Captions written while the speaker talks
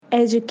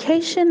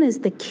Education is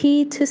the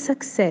key to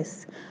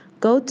success.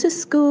 Go to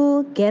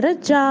school, get a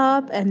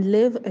job, and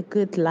live a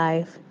good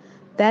life.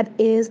 That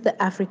is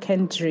the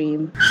African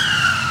dream.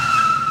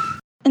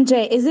 And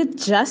Jay, is it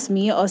just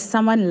me or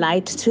someone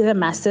lied to the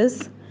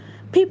masses?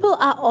 People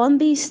are on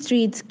these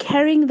streets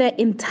carrying their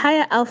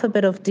entire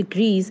alphabet of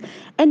degrees,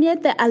 and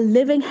yet they are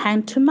living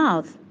hand to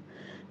mouth.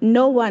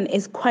 No one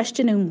is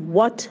questioning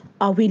what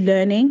are we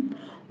learning,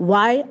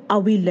 why are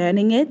we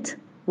learning it,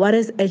 what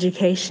is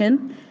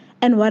education,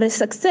 and what is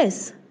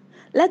success.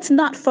 Let's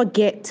not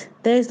forget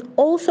there's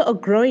also a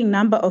growing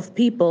number of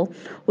people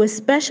with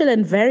special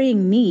and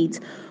varying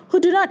needs who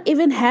do not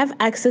even have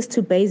access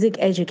to basic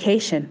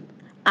education.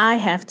 I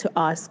have to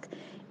ask,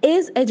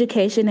 is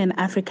education in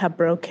Africa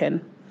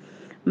broken?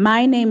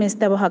 My name is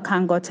Teboha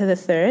Kangota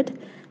III.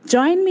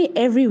 Join me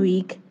every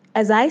week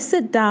as I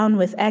sit down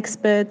with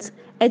experts,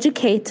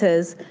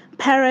 educators,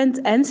 parents,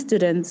 and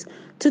students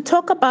to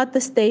talk about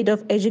the state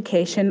of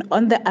education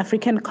on the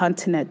African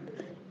continent.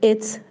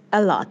 It's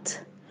a lot.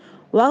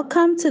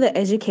 Welcome to the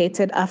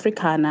Educated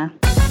Africana.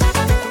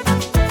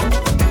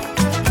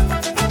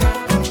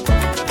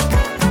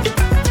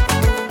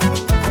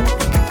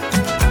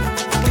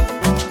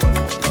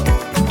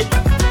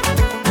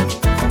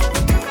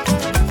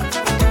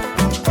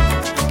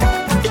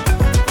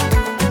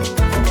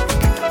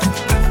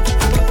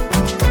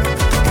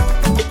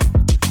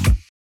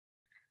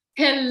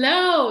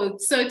 Hello.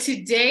 So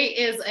today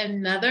is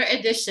another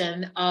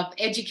edition of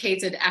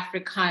Educated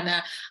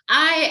Africana.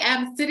 I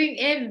am sitting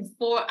in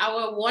for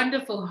our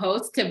wonderful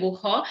host,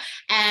 Teboho,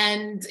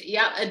 and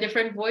a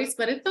different voice,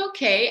 but it's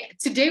okay.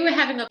 Today we're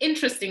having an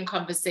interesting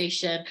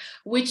conversation,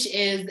 which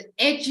is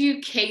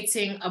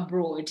educating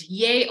abroad,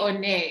 yay or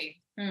nay?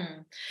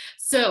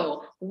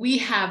 So we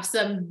have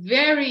some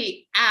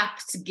very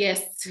apt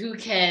guests who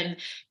can,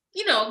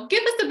 give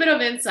us a bit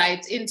of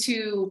insight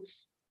into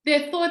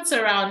their thoughts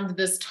around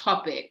this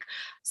topic.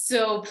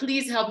 So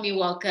please help me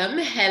welcome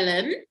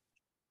Helen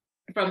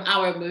from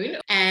Our Moon.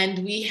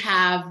 And we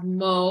have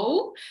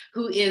Mo,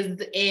 who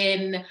is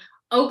in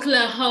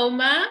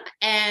Oklahoma.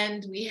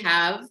 And we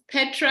have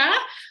Petra,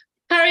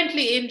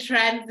 currently in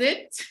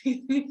transit.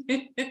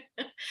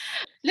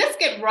 Let's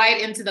get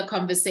right into the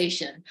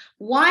conversation.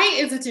 Why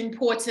is it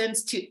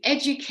important to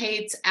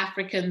educate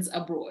Africans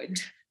abroad?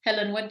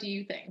 Helen, what do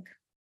you think?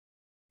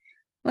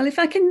 Well, if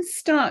I can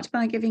start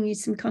by giving you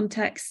some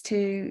context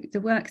to the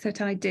work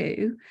that I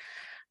do,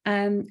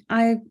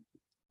 I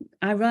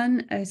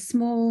run a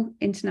small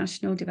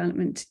international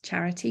development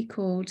charity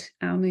called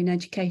Our Moon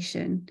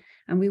Education,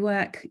 and we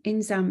work in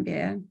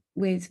Zambia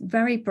with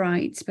very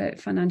bright but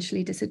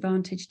financially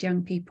disadvantaged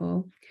young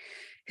people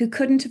who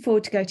couldn't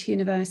afford to go to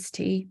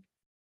university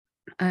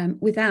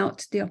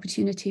without the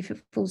opportunity for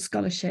full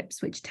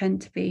scholarships, which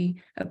tend to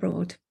be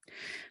abroad.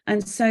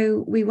 And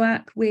so we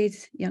work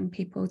with young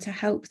people to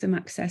help them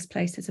access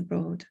places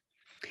abroad.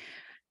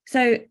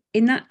 So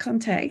in that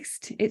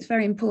context, it's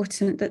very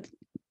important that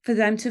for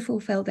them to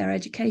fulfill their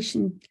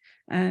education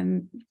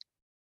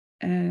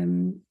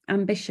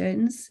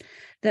ambitions,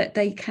 that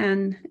they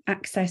can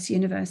access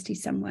university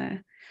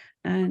somewhere.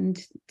 And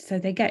so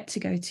they get to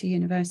go to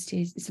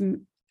universities,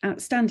 some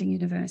outstanding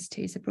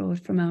universities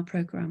abroad from our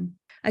programme.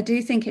 I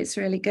do think it's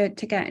really good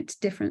to get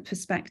different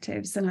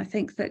perspectives. And I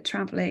think that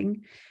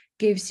travelling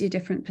gives you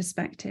different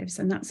perspectives,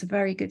 and that's a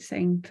very good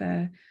thing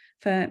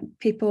for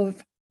people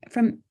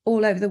from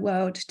all over the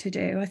world to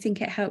do. I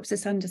think it helps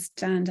us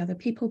understand other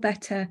people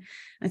better.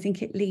 I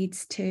think it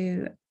leads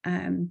to,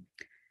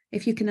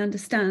 if you can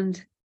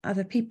understand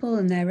other people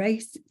and their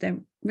race, their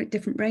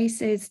different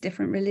races,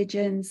 different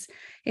religions,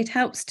 it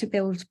helps to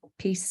build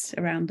peace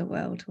around the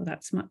world. Well,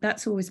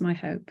 that's always my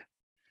hope.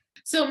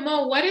 So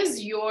Mo, what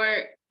is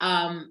your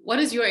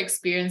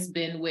experience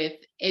been with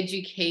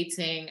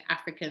educating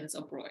Africans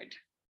abroad?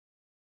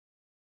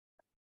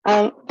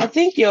 I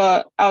think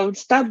I would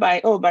start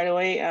by, by the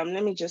way,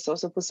 let me just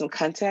also put some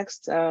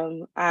context.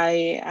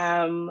 I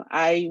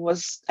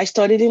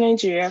studied in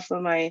Nigeria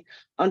for my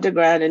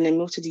undergrad and then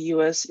moved to the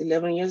US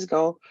 11 years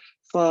ago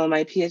for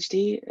my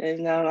PhD.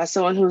 And as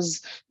someone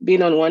who's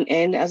been on one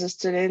end as a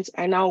student,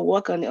 I now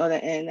work on the other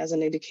end as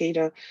an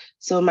educator.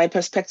 So my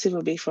perspective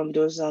will be from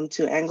those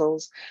two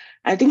angles.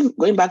 I think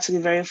going back to the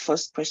very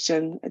first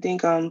question, I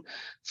think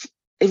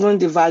even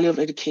the value of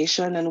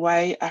education and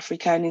why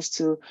Africa needs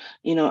to,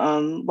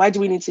 why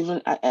do we need to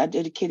even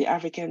educate the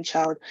African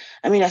child?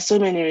 I mean, there's so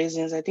many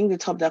reasons. I think the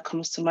top that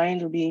comes to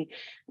mind would be,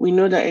 we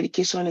know that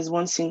education is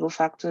one single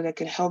factor that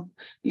can help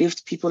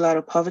lift people out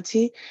of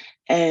poverty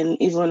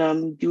and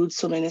even build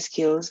so many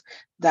skills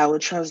that will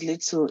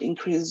translate to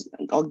increase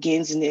or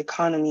gains in the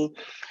economy.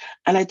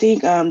 And I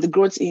think the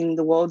growth in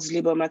the world's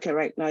labor market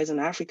right now is in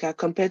Africa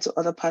compared to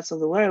other parts of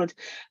the world.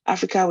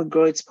 Africa will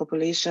grow its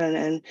population,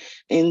 and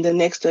in the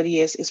next 30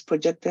 years, it's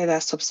projected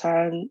that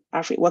sub-Saharan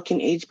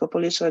working age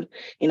population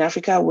in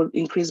Africa will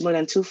increase more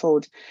than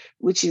twofold,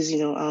 which is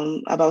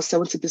about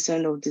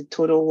 70% of the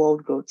total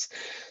world growth.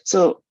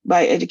 So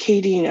by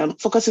educating,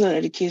 focusing on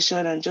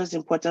education and just the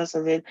importance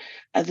of it,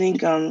 I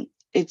think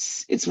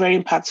it's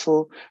very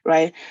impactful,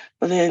 right?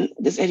 But then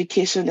there's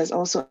education, there's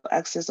also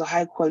access to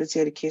high quality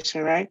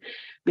education, right?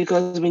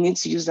 Because we need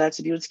to use that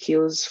to build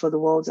skills for the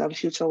world's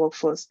future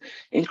workforce,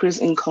 increase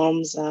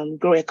incomes,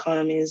 grow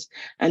economies,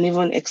 and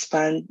even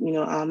expand,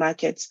 our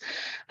markets.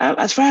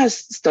 As far as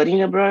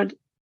studying abroad,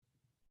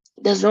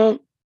 there's no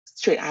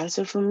straight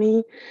answer for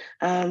me,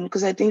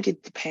 because I think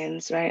it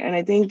depends, right? And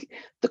I think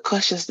the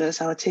cautiousness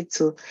I'll take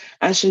to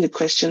answering the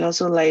question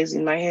also lies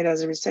in my head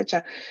as a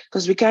researcher,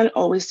 because we can't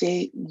always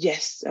say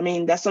yes. I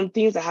mean, there's some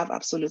things that have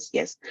absolute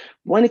yes.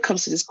 When it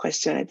comes to this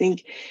question, I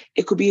think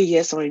it could be a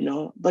yes or a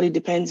no, but it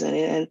depends on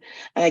it. And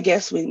I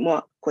guess with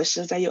more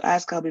questions that you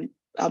ask,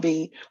 I'll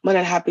be more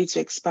than happy to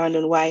expand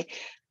on why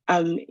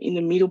I'm in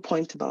the middle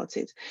point about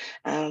it.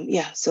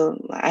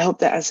 So I hope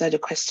that answered the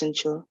question,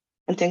 Joe.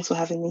 And thanks for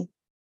having me.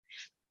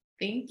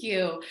 Thank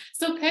you.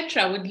 So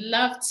Petra, would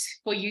love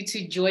for you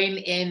to join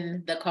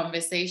in the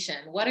conversation.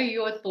 What are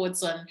your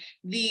thoughts on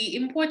the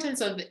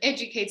importance of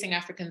educating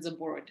Africans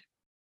abroad?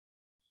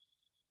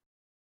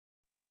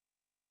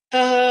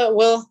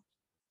 Well,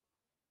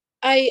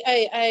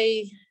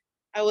 I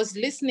was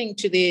listening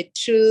to the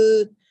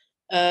two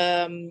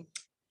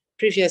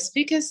previous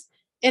speakers,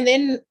 and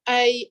then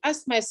I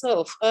asked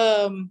myself,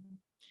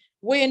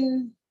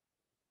 when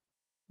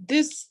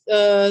these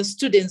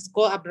students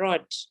go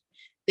abroad,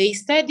 they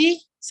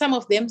study, some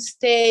of them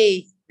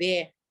stay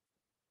there.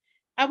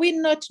 Are we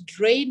not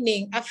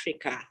draining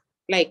Africa,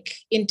 like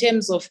in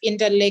terms of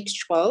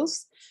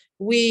intellectuals?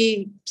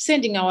 We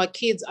sending our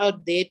kids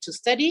out there to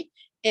study,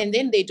 and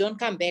then they don't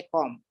come back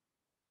home.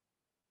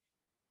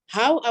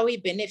 How are we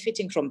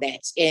benefiting from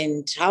that?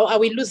 And how are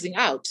we losing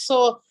out?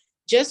 So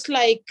just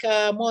like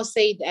Mo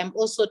said, I'm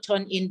also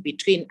torn in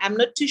between. I'm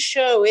not too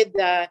sure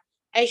whether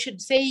I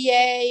should say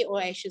yay or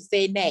I should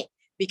say nay,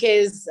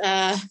 because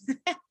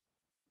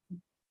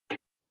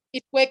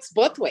it works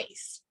both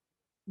ways,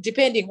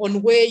 depending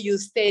on where you're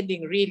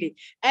standing, really.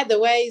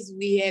 Otherwise,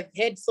 we have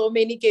had so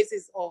many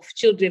cases of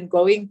children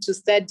going to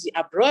study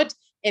abroad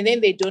and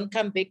then they don't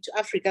come back to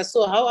Africa.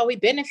 So how are we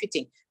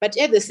benefiting? But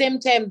at the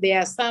same time, there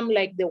are some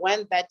like the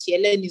one that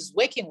Helen is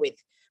working with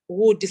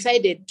who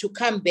decided to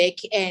come back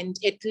and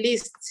at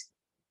least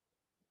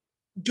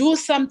do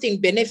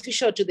something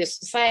beneficial to the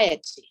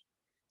society.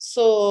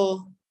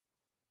 So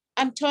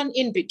I'm torn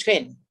in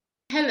between.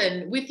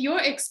 Helen, with your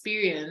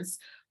experience,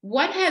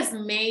 what has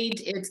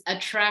made it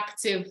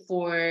attractive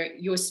for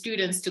your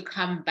students to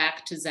come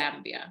back to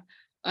Zambia,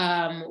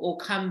 or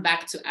come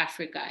back to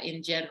Africa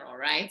in general,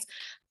 right?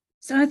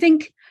 So I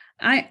think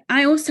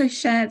I also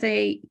share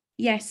the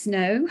yes,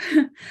 no,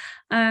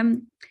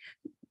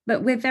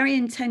 but we're very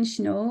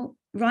intentional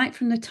right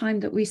from the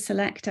time that we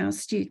select our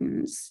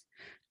students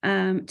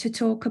to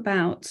talk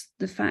about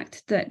the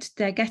fact that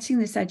they're getting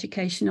this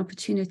education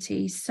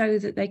opportunity so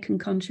that they can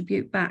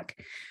contribute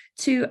back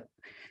to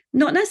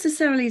not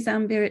necessarily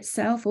Zambia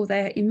itself or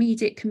their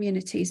immediate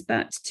communities,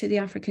 but to the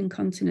African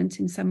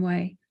continent in some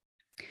way.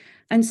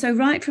 And so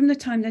right from the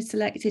time they're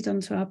selected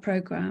onto our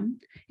program,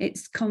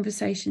 it's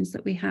conversations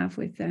that we have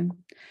with them.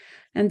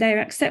 And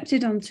they're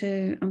accepted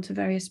onto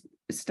various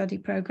study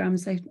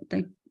programs. They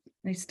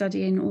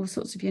study in all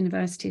sorts of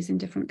universities in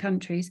different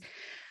countries.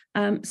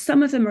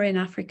 Some of them are in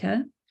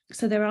Africa.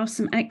 So there are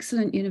some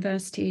excellent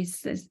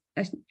universities. There's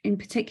in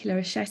particular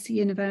Ashesi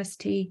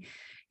University,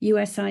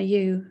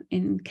 USIU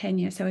in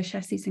Kenya. So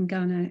Ashesi's in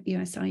Ghana,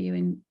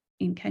 USIU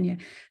in Kenya,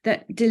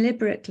 that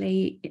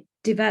deliberately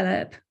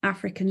develop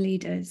African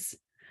leaders.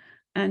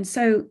 And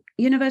so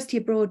university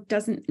abroad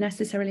doesn't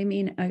necessarily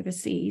mean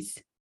overseas,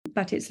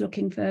 but it's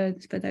looking for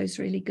those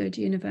really good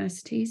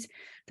universities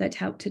that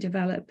help to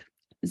develop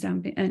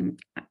Zambian and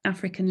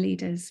African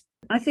leaders.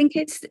 I think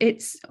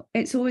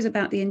it's always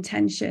about the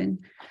intention,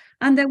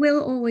 and there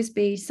will always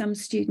be some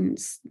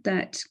students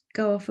that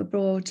go off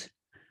abroad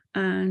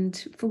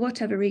and for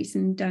whatever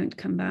reason don't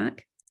come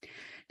back.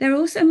 There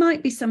also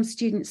might be some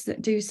students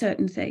that do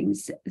certain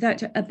things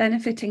that are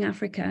benefiting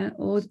Africa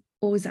or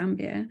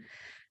Zambia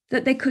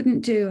that they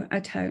couldn't do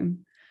at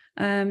home.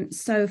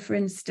 So for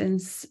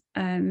instance,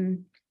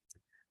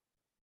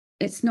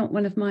 it's not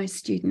one of my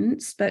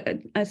students, but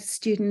a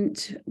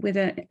student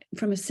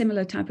from a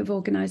similar type of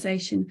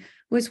organization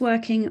was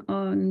working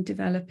on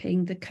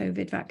developing the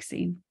COVID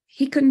vaccine.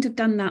 He couldn't have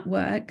done that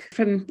work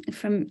from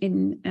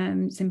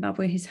in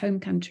Zimbabwe, his home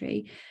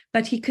country,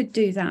 but he could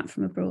do that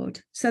from abroad.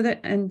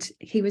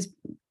 He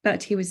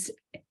was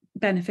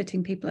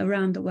benefiting people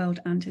around the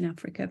world and in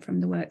Africa from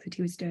the work that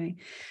he was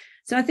doing.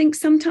 So I think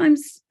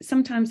sometimes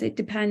it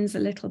depends a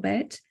little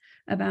bit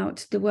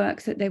about the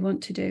work that they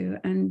want to do,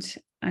 and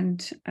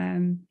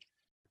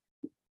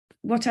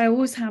what I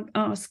always have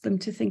asked them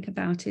to think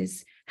about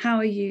is how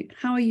are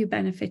you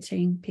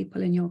benefiting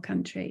people in your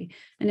country,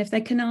 and if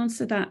they can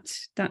answer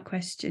that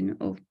question,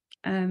 or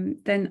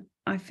then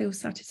I feel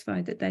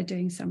satisfied that they're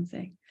doing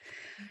something.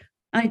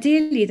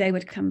 Ideally, they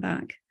would come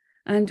back,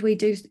 and we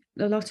do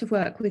a lot of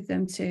work with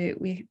them.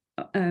 We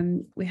have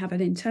an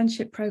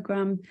internship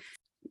program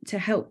to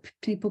help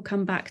people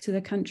come back to the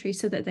country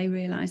so that they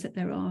realize that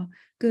there are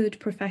good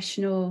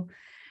professional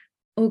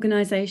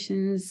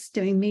organizations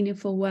doing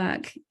meaningful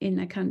work in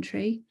their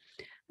country.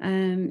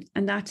 And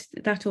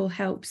that all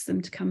helps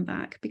them to come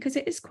back, because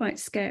it is quite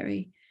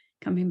scary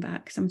coming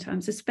back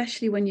sometimes,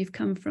 especially when you've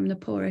come from the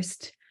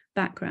poorest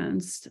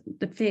backgrounds.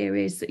 The fear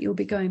is that you'll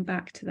be going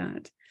back to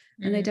that,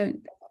 and they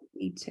don't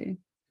need to.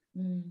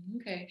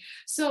 Okay.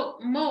 So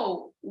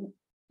Mo,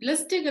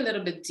 let's dig a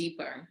little bit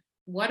deeper.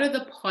 What are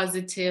the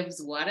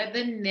positives? What are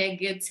the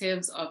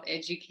negatives of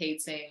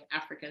educating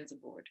Africans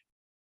abroad?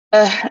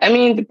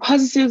 The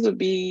positives would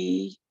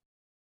be,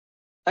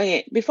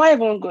 okay, before I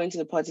even go into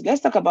the positives,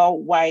 let's talk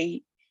about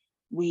why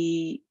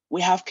we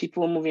have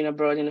people moving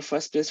abroad in the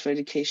first place for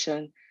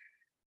education.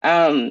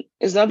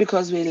 It's not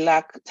because we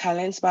lack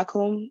talents back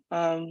home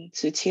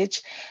to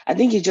teach. I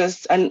think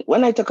and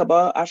when I talk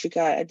about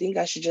Africa, I think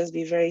I should just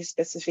be very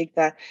specific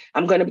that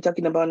I'm going to be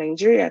talking about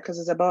Nigeria, because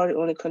it's about the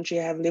only country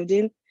I have lived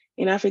in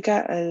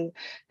Africa, and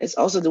it's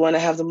also the one I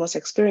have the most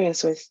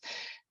experience with.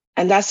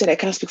 And that's it. I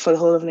can't speak for the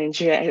whole of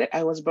Nigeria.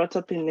 I was brought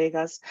up in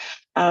Lagos.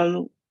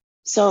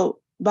 So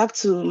back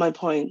to my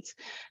point.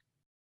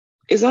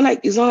 It's not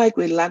like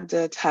we lack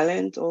the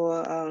talent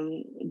or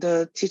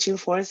the teaching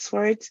force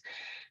for it.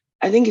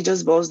 I think it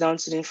just boils down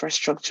to the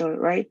infrastructure,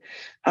 right?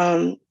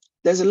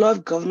 There's a lot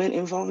of government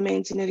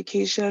involvement in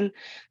education,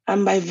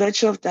 and by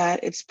virtue of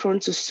that, it's prone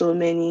to so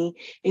many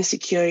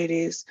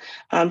insecurities.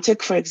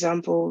 Take, for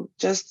example,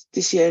 just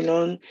this year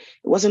alone,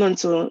 it wasn't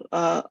until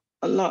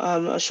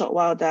a short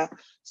while that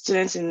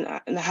students in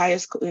higher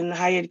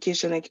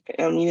education, like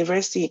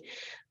university,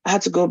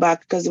 had to go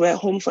back because they were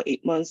home for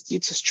 8 months due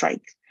to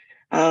strike.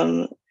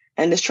 And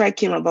the strike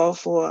came about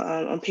for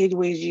unpaid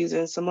wages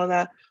and some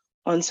other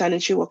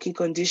unsanitary working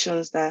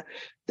conditions that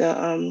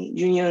the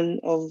union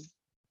of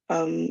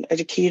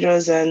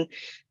educators and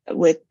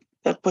were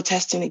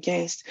protesting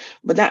against.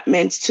 But that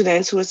meant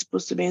students who were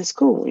supposed to be in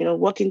school,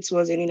 working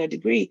towards getting a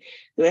degree,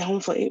 they were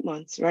home for 8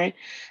 months, right?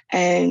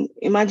 And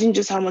imagine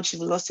just how much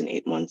you've lost in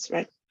 8 months,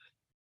 right?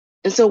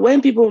 And so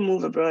when people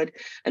move abroad,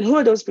 and who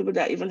are those people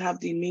that even have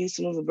the means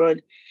to move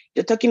abroad?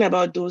 You're talking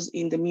about those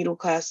in the middle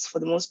class for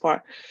the most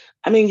part.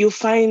 You'll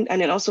find,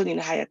 and then also in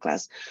the higher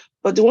class,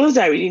 but the ones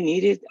that really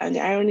need it, and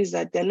the irony is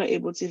that they're not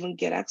able to even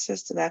get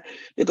access to that,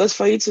 because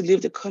for you to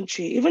leave the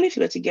country, even if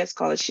you were to get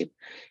scholarship,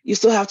 you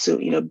still have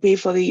to, pay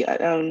for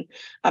the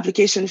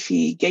application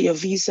fee, get your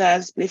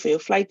visas, pay for your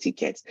flight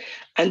tickets,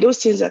 and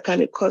those things are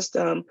kind of cost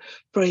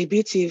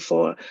prohibitive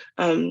for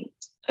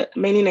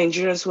many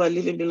Nigerians who are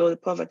living below the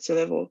poverty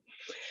level.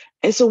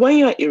 And so when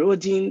you're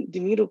eroding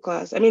the middle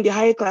class, the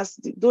higher class,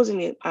 those in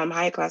the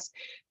higher class,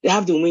 they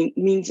have the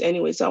means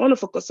anyway. So I want to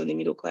focus on the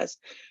middle class,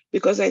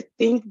 because I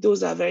think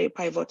those are very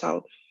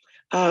pivotal.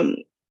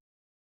 When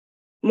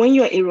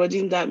you're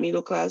eroding that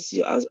middle class,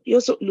 you're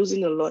also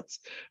losing a lot,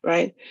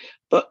 right?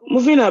 But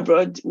moving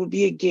abroad will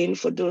be a gain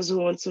for those who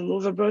want to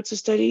move abroad to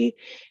study,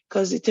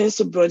 because it tends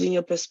to broaden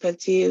your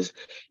perspective.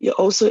 You're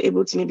also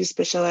able to maybe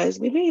specialize,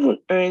 maybe even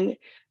earn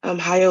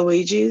higher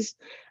wages.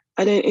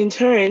 And then in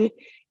turn,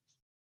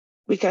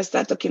 we can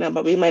start talking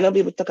about, we might not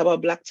be able to talk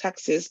about Black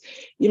taxes.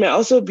 You might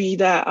also be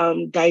that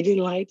guiding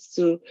light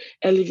to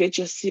elevate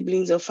your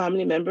siblings or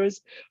family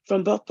members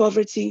from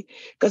poverty.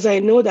 Because I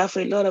know that for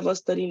a lot of us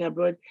studying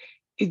abroad,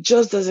 it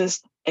just doesn't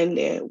end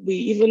there. We,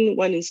 even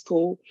when in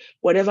school,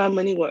 whatever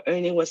money we're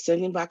earning, we're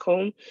sending back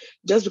home,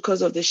 just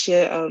because of the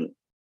sheer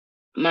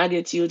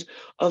magnitude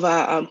of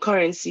our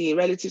currency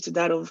relative to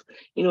that of,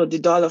 the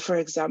dollar, for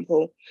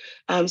example.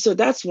 So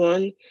that's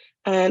one.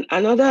 And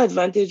another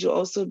advantage will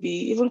also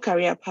be even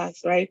career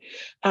path, right?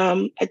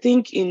 I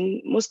think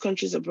in most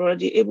countries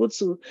abroad, you're able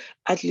to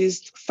at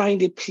least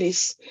find a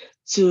place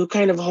to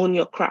kind of hone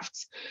your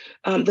craft.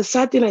 The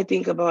sad thing I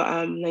think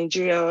about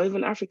Nigeria or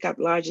even Africa at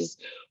large is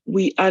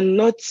we are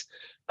not,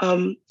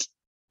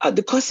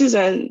 the courses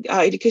and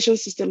our education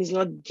system is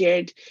not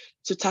geared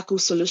to tackle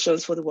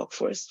solutions for the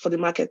workforce, for the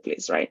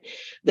marketplace, right?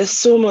 There's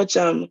so much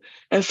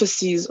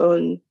emphasis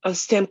on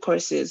STEM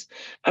courses.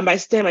 And by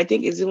STEM, I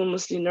think it's even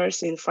mostly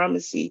nursing,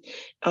 pharmacy,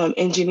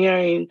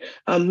 engineering,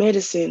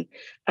 medicine.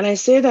 And I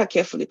say that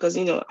carefully because,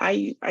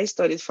 I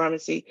studied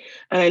pharmacy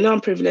and I know I'm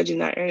privileged in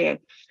that area.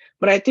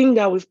 But I think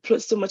that we've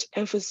put so much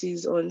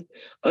emphasis on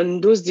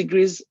those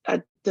degrees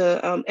at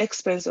the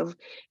expense of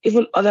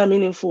even other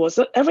meaningful ones.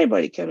 Not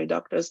everybody can be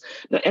doctors,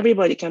 not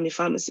everybody can be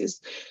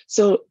pharmacists.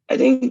 So I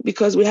think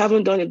because we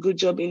haven't done a good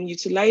job in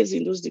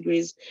utilizing those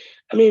degrees,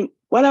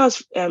 while I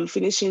was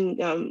finishing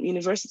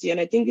university,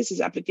 and I think this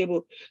is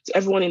applicable to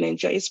everyone in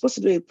Nigeria, it's supposed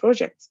to be a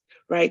project,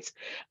 right?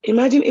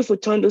 Imagine if we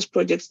turn those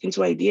projects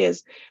into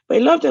ideas, but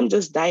a lot of them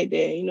just die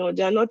there.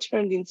 They are not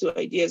turned into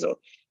ideas or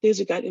things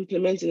we can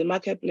implement in the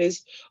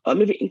marketplace, or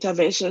maybe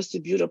interventions to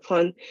build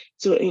upon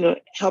to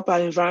help our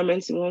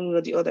environments in one way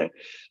or the other.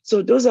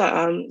 So those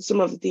are some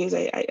of the things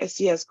I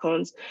see as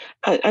cons.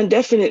 And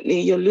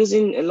definitely you're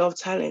losing a lot of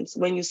talent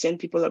when you send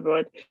people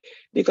abroad,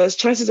 because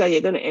chances are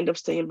you're going to end up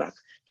staying back.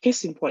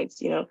 Case in point,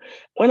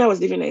 when I was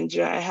living in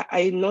Nigeria,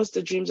 I nursed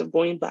the dreams of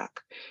going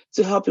back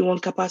to help in one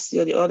capacity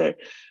or the other.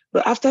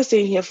 But after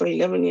staying here for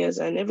 11 years,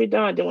 and every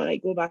now and then when I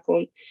go back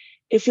home,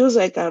 it feels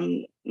like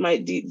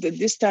the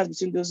distance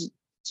between those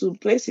to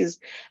places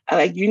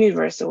like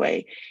universe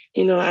away,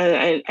 and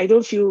I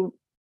don't feel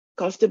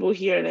comfortable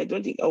here, and I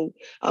don't think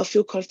I'll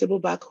feel comfortable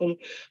back home.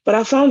 But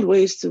I found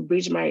ways to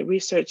bridge my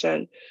research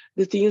and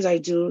the things I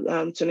do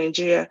to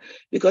Nigeria,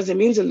 because it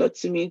means a lot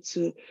to me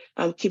to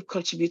keep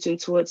contributing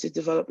towards its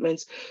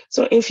development.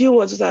 So in few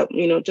words, that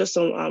just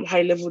some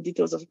high level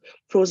details of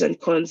pros and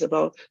cons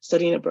about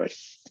studying abroad.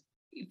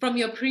 From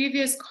your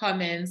previous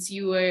comments,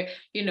 you were,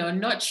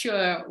 not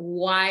sure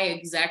why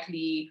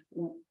exactly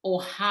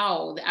or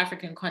how the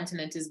African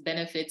continent is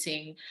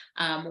benefiting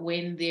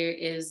when there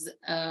is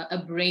a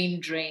brain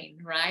drain,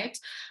 right?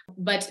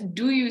 But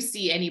do you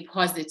see any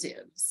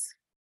positives?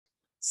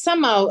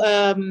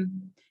 Somehow,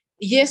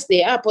 yes,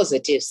 there are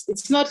positives.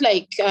 It's not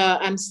like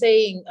I'm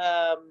saying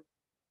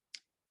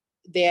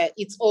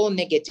it's all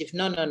negative.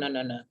 No.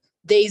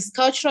 There is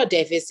cultural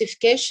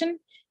diversification.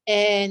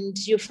 And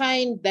you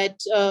find that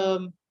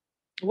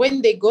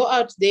when they go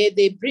out there,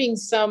 they bring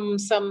some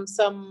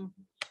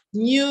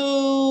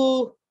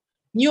new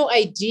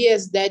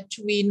ideas that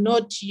we're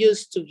not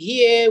used to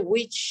hear,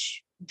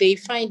 which they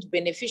find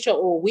beneficial,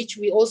 or which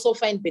we also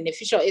find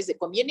beneficial as a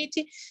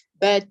community.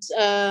 But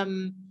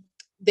the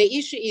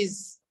issue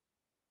is,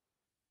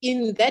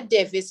 in that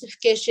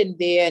diversification,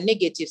 there are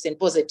negatives and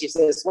positives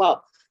as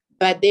well.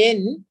 But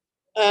then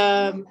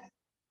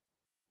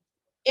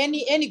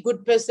any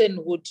good person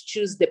would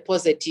choose the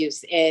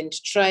positives and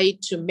try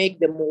to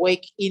make them work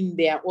in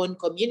their own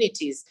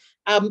communities.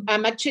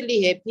 I'm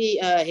actually happy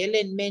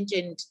Helen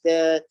mentioned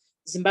the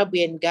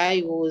Zimbabwean guy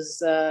who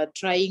was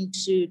trying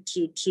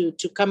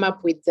to come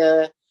up with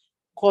the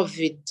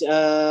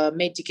COVID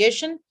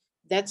medication.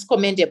 That's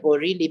commendable,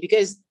 really,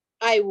 because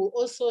I will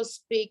also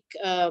speak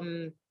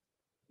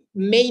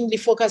mainly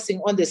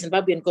focusing on the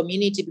Zimbabwean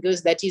community,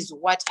 because that is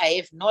what I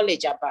have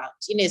knowledge about,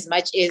 in as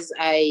much as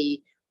I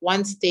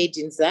once stayed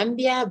in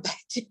Zambia, but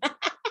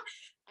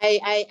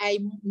I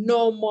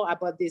know more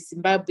about the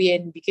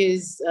Zimbabwean,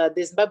 because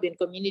the Zimbabwean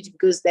community,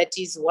 because that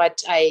is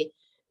what I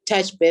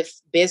touch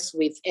best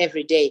with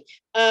every day.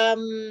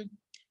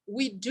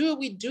 We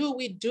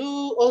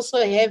do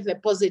also have a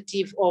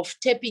positive of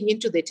tapping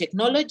into the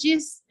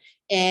technologies,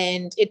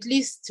 and at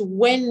least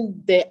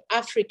when the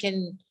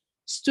African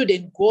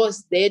student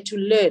goes there to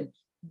learn,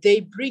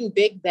 they bring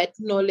back that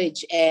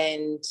knowledge,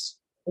 and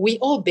we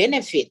all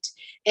benefit.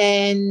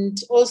 And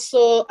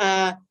also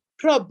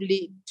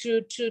probably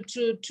to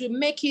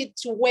make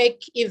it work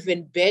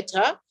even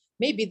better,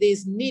 maybe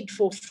there's need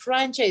for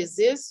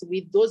franchises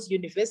with those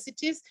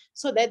universities,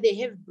 so that they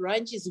have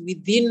branches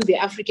within the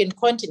African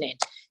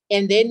continent.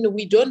 And then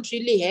we don't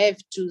really have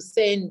to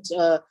send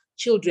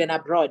children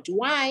abroad.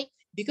 Why?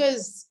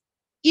 Because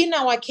in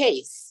our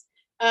case,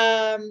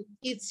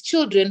 it's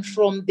children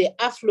from the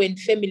affluent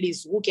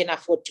families who can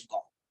afford to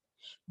go.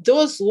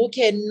 Those who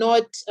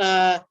cannot,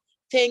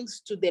 thanks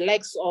to the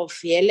likes of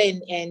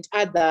Helen and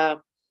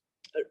other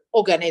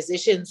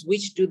organizations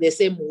which do the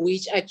same,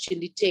 which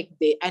actually take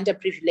the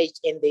underprivileged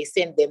and they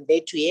send them there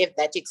to have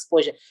that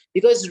exposure.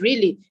 Because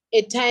really,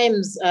 at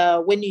times,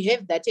 when you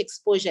have that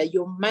exposure,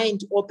 your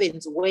mind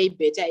opens way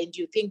better and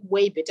you think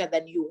way better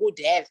than you would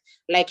have,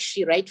 like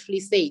she rightfully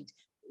said.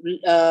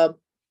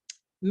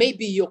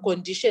 Maybe your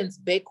conditions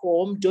back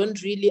home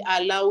don't really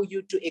allow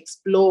you to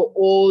explore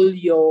all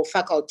your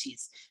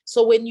faculties.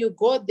 So when you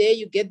go there,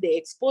 you get the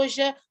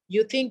exposure,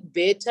 you think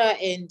better,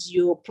 and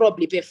you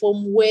probably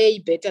perform way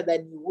better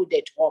than you would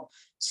at home.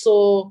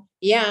 So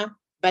yeah,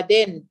 but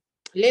then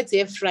let's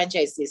have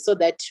franchises so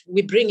that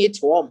we bring it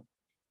home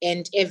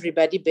and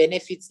everybody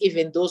benefits,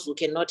 even those who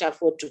cannot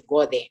afford to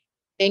go there.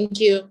 Thank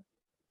you.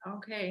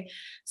 Okay.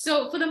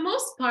 So for the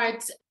most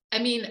part, I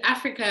mean,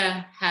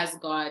 Africa has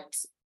got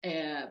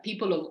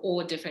people of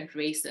all different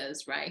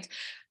races, right?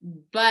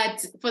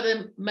 But for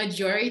the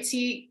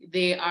majority,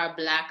 they are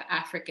Black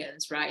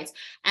Africans, right?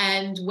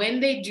 And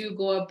when they do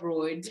go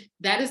abroad,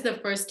 that is the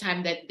first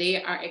time that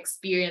they are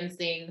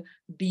experiencing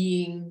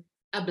being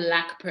a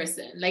Black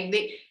person. Like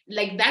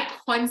that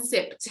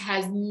concept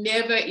has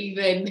never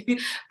even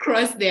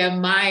crossed their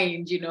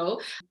mind,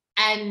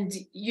 And,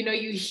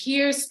 you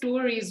hear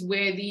stories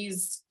where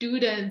these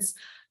students,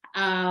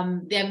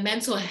 their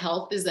mental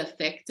health is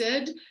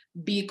affected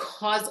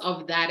because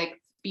of that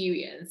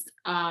experience.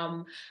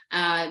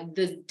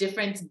 The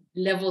different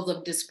levels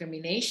of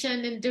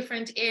discrimination in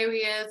different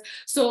areas.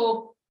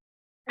 So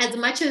as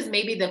much as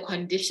maybe the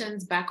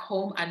conditions back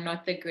home are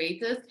not the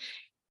greatest,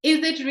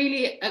 is it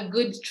really a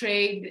good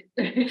trade,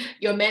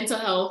 your mental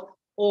health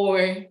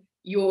or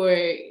your,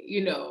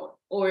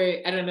 or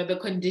I don't know, the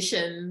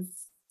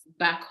conditions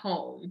back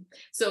home?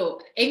 So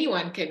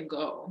anyone can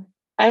go.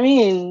 I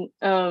mean,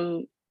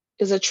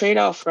 it's a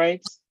trade-off,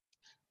 right?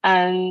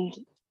 And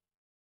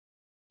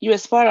you were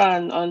spot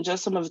on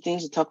just some of the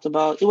things you talked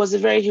about. It was a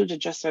very huge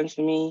adjustment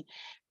for me.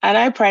 And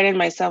I prided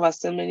myself as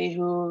somebody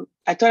who,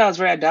 I thought I was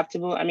very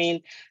adaptable. I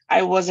mean,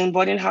 I was in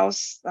boarding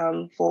house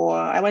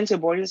I went to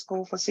boarding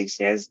school for 6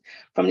 years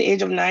from the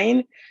age of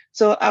 9.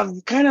 So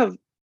I've kind of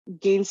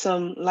gained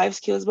some life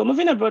skills, but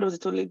moving abroad was a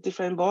totally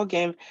different ball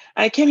game.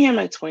 I came here in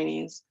my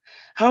 20s.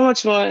 How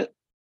much more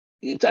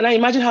and I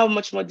imagine how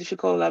much more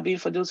difficult it would have been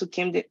for those who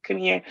came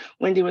here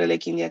when they were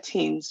like in their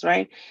teens,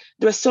 right?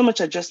 There was so much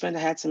adjustment I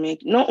had to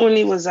make. Not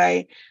only was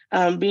I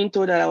being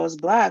told that I was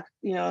Black,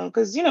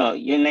 because,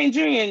 you're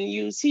Nigerian,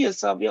 you see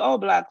yourself, you're all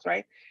Blacks,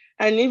 right?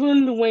 And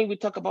even when we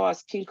talk about our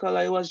skin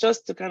color, it was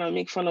just to kind of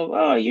make fun of,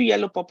 oh, you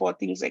yellow purple,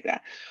 things like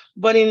that.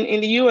 But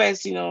in the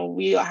US,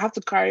 we have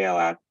to carry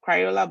our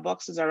Crayola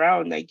boxes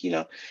around, like,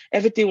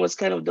 everything was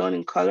kind of done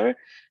in color.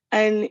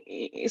 And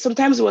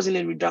sometimes it was in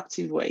a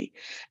reductive way.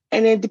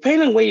 And then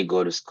depending on where you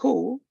go to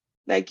school,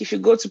 like if you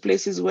go to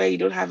places where you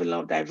don't have a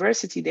lot of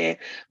diversity there,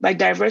 by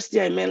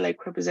diversity, I meant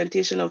like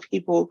representation of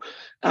people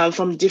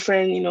from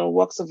different,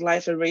 walks of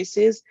life and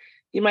races,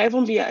 you might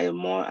even be at a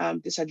more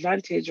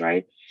disadvantage,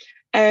 right?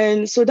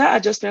 And so that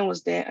adjustment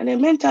was there. And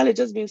then mentally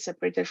just being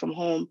separated from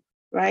home,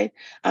 right?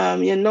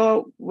 You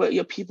know what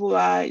your people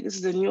are. This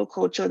is a new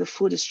culture. The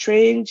food is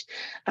strange.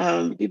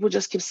 People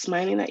just keep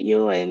smiling at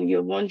you and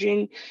you're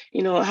wondering,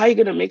 how you're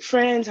going to make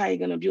friends, how you're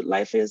going to build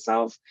life for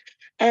yourself.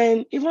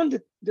 And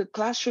even the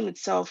classroom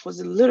itself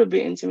was a little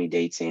bit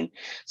intimidating.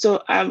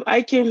 So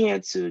I came here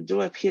to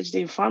do a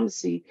PhD in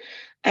pharmacy.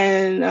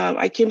 And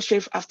I came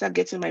straight after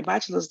getting my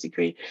bachelor's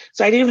degree.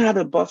 So I didn't have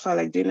a buffer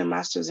like doing a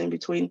master's in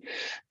between.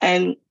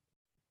 And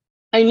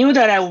I knew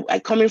that I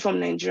coming from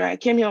Nigeria, I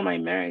came here on my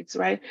merits,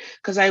 right?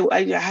 Because I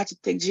had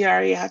to take GRE,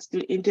 I had to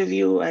do the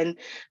interview, and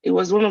it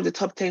was one of the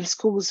top 10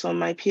 schools for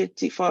my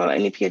PhD, for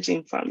any PhD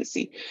in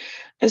pharmacy.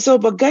 And so,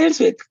 but getting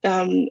to it,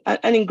 and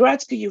in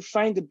grad school, you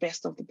find the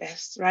best of the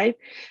best, right?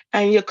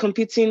 And you're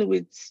competing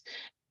with,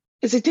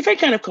 it's a different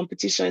kind of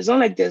competition. It's not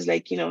like there's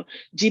like,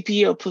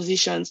 GPA or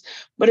positions,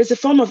 but it's a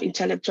form of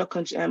intellectual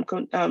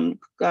competition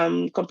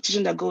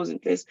that goes in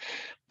place.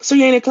 So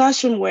you're in a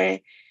classroom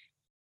where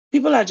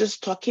people are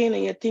just talking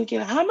and you're thinking,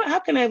 how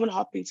can I even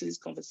hop into this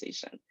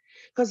conversation?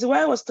 Because the way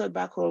I was taught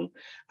back home,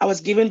 I was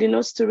given the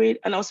notes to read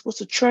and I was supposed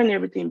to turn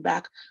everything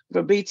back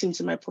verbatim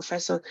to my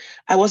professor.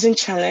 I wasn't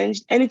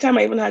challenged. Anytime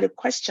I even had a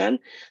question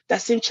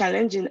that seemed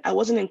challenging, I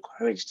wasn't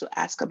encouraged to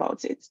ask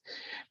about it.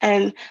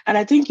 And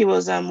I think it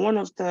was one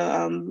of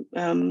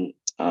the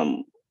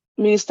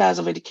ministers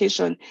of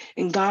education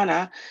in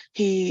Ghana.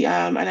 He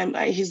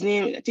his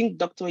name, I think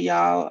Dr.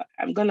 Yao,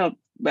 I'm gonna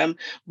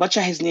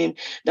butcher his name.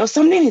 There was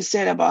something he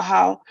said about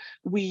how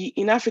we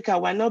in Africa,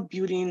 we're not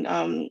building,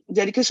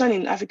 the education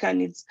in Africa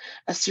needs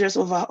a serious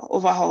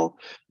overhaul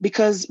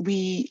because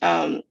we,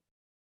 the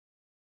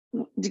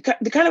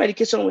kind of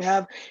education we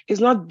have is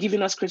not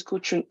giving us critical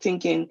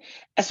thinking,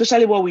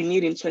 especially what we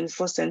need in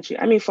 21st century.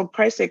 I mean, for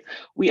Christ's sake,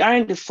 we are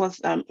in the fourth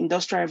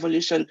industrial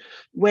revolution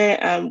where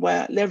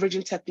we're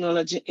leveraging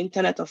technology,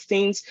 Internet of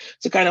Things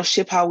to kind of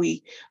shape how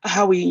we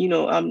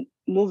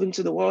move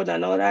into the world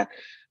and all that.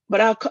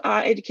 But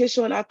our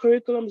education, our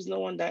curriculum is not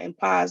one that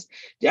empowers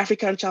the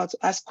African child to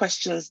ask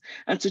questions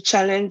and to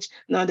challenge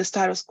the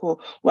status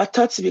quo. We're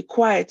taught to be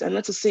quiet and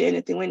not to say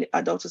anything when the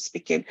adult is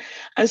speaking.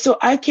 And so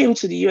I came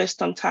to the US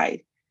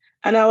tongue-tied.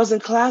 And I was in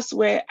class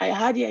where I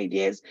had the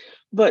ideas,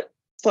 but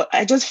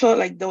I just felt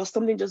like there was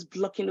something just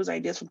blocking those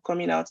ideas from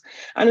coming out.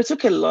 And it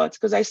took a lot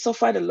because I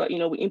suffered a lot,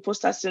 with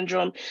imposter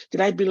syndrome.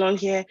 Did I belong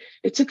here?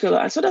 It took a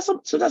lot. And so that's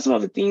some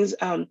of the things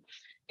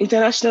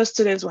international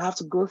students will have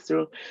to go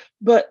through.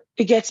 But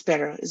it gets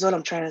better, is what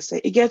I'm trying to say.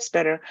 It gets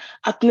better,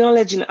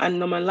 acknowledging and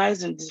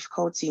normalizing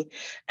difficulty.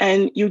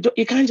 And you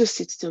can't just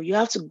sit still. You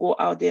have to go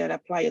out there and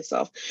apply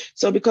yourself.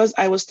 So because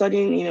I was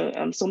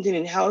studying, something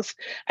in health,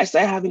 I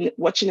started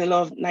watching a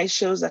lot of nice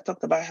shows that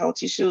talked about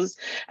health issues.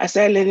 I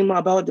started learning more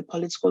about the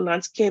political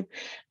landscape.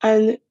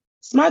 And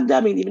smack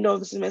dab in the middle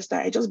of the semester,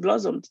 I just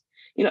blossomed.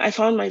 I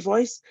found my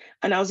voice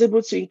and I was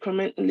able to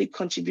incrementally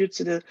contribute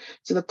to the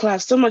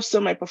class. So much so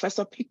my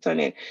professor picked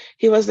on it.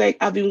 He was like,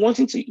 I've been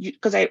wanting to,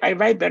 because I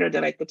write better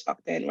than I could talk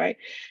then, right?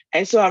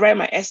 And so I write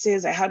my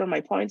essays, I had all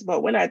my points,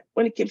 but when it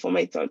came for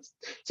my turn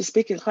to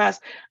speak in class,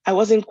 I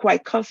wasn't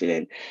quite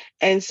confident.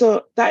 And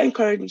so that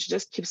encouraged me to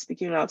just keep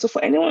speaking out. So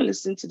for anyone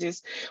listening to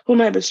this who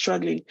might be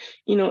struggling,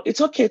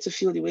 it's okay to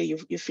feel the way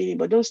you're feeling,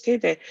 but don't stay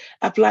there.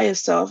 Apply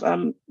yourself,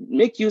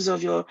 make use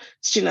of your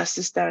teaching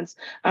assistants,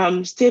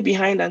 stay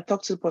behind and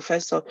talk to the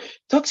professor,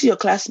 talk to your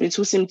classmates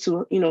who seem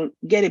to,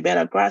 get a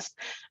better grasp,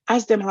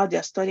 ask them how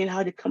they're studying,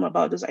 how they come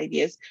about those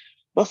ideas.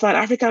 But for an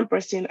African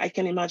person, I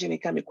can imagine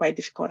it can be quite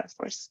difficult at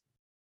first.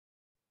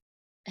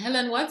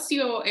 Helen, what's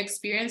your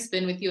experience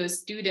been with your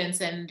students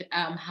and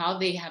how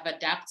they have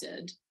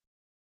adapted?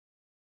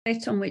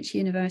 Based on which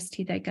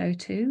university they go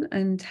to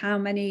and how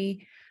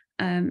many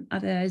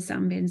other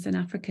Zambians and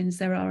Africans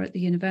there are at the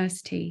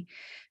university.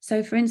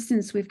 So for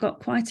instance, we've got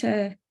quite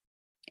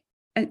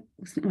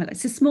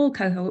it's a small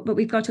cohort, but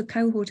we've got a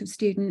cohort of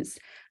students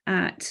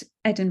at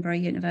Edinburgh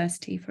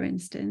University, for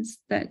instance,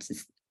 that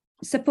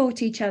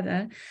support each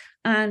other.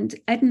 And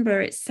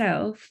Edinburgh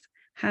itself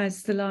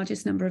has the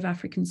largest number of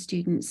African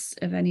students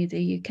of any of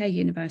the UK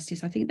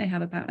universities. I think they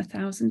have about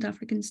 1,000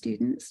 African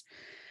students,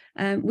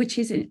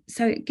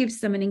 so it gives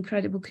them an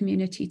incredible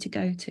community to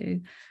go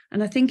to.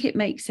 And I think it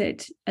makes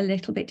it a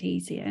little bit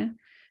easier.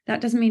 That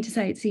doesn't mean to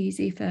say it's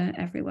easy for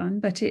everyone,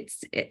 but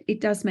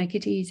it does make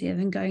it easier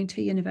than going to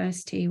a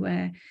university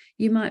where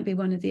you might be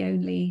one of the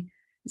only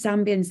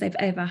Zambians they've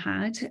ever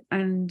had,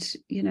 and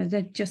there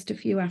are just a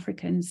few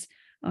Africans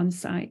on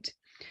site.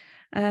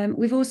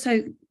 We've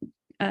also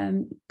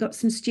got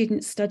some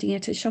students studying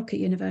at Ashoka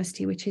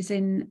University, which is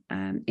in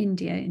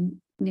India,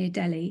 near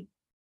Delhi.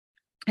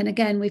 And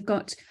again, we've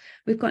got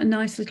a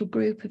nice little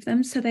group of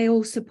them, so they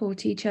all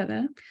support each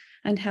other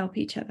and help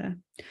each other.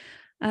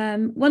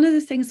 One of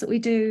the things that we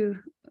do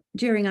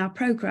during our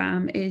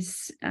program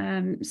is,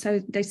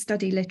 so they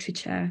study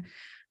literature,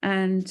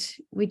 and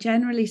we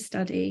generally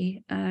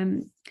study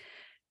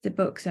the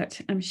book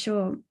that I'm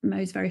sure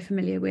Mo's very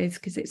familiar with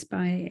because it's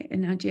by a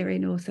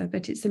Nigerian author,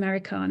 but it's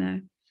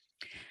AFRICANA.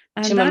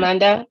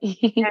 Chimamanda.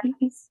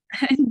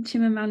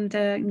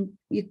 Chimamanda,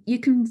 you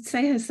can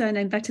say her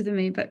surname better than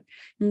me, but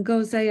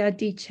Ngozi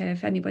Adichie,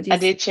 if anybody's...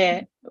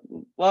 Adichie,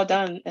 well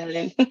done,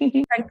 Ellen.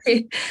 Thank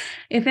you.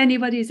 If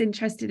anybody's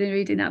interested in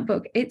reading that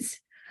book,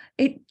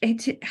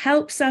 it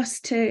helps us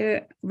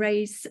to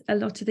raise a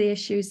lot of the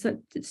issues that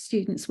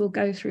students will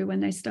go through when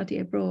they study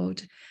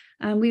abroad.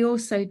 And we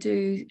also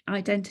do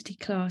identity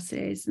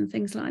classes and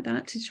things like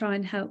that to try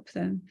and help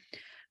them.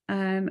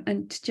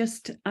 And to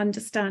just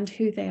understand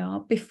who they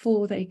are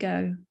before they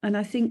go. And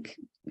I think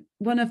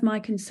one of my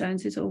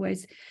concerns is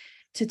always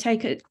to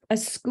take a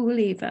school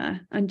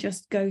leaver and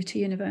just go to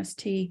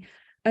university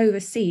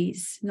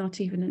overseas, not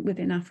even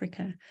within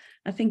Africa.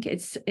 I think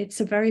it's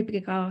a very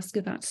big ask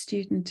of that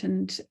student,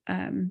 and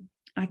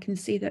I can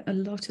see that a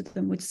lot of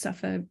them would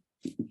suffer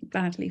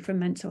badly from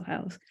mental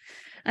health.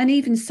 And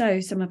even so,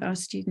 some of our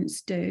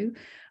students do.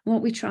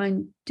 What we try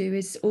and do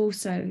is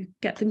also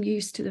get them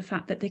used to the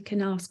fact that they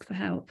can ask for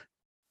help.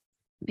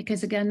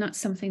 Because again, that's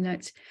something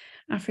that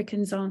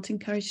Africans aren't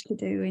encouraged to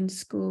do in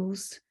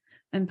schools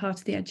and part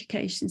of the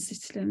education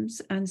systems.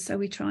 And so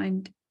we try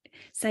and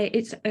say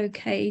it's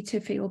okay to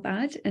feel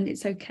bad, and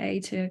it's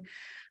okay to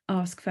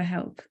ask for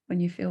help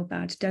when you feel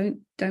bad.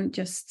 Don't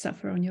just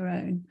suffer on your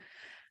own.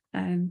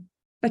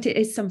 But it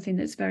is something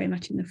that's very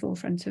much in the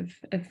forefront of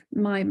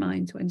my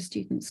mind when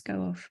students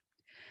go off.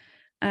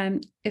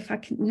 If I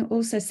can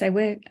also say,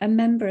 we're a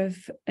member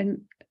of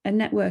a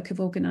network of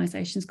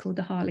organisations called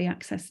the Harley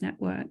Access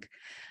Network.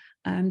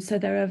 So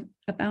there are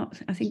about,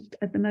 I think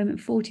at the moment,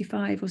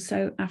 45 or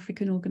so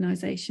African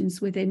organisations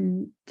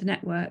within the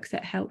network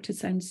that help to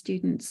send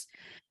students,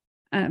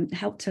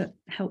 help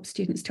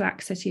students to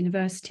access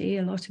university,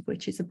 a lot of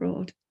which is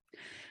abroad.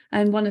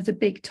 And one of the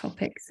big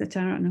topics at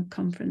our annual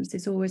conference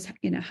is always,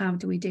 how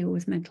do we deal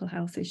with mental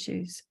health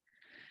issues?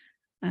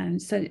 And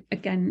so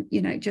again,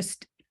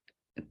 just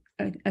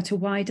at a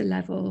wider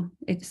level,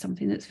 it's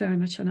something that's very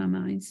much on our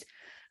minds.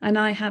 And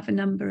I have a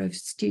number of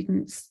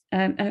students,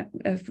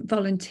 of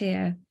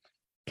volunteer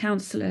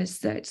counsellors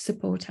that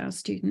support our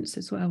students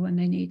as well when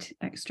they need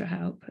extra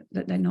help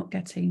that they're not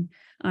getting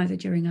either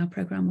during our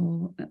programme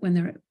or when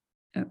they're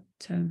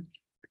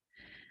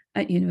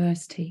at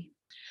university.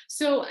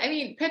 So,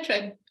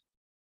 Petra,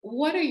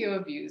 what are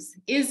your views?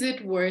 Is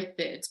it worth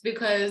it?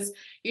 Because,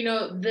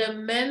 the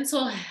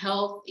mental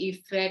health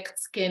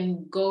effects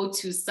can go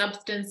to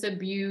substance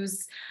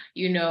abuse,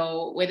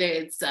 whether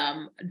it's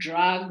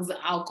drugs,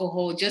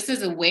 alcohol, just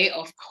as a way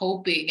of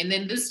coping. And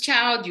then this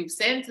child, you've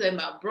sent them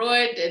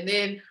abroad, and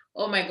then,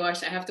 oh my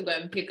gosh, I have to go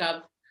and pick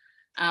up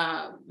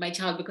my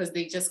child because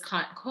they just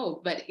can't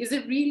cope. But is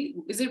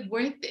it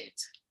worth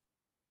it?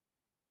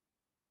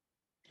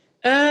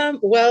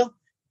 Well,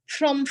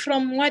 from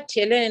what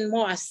Helen and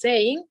Mo are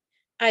saying,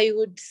 I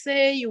would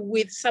say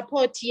with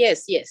support,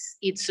 yes,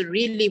 it's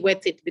really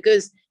worth it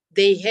because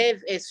they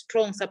have a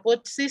strong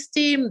support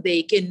system.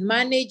 They can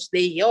manage,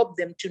 they help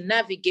them to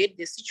navigate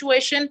the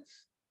situation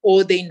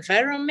or the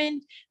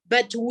environment.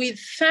 But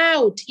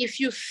if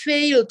you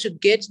fail to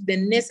get the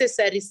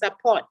necessary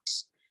support,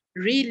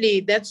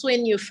 really, that's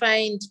when you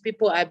find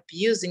people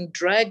abusing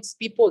drugs,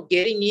 people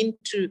getting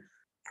into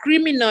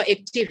criminal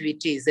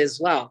activities as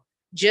well,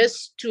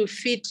 just to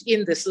fit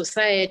in the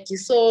society.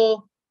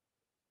 So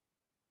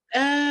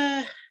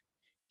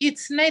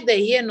it's neither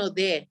here nor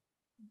there.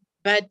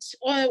 But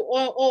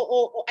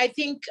I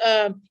think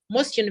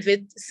most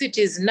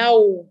universities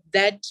now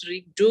that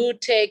do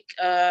take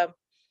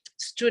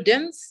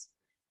students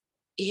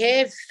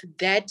have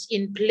that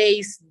in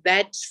place,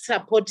 that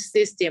support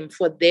system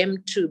for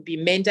them to be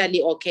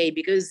mentally okay,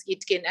 because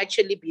it can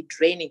actually be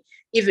draining.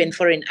 Even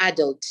for an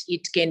adult,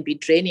 it can be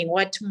draining.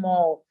 What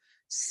more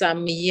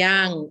some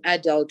young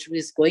adult who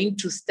is going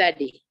to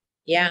study?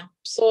 Yeah,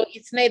 so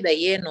it's neither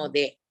here nor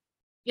there.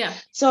 Yeah.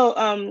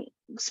 So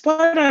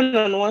spot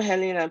on what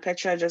Helen and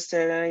Petra just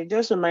said, and it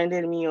just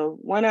reminded me of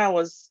when I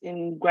was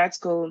in grad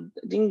school.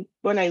 I think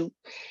when I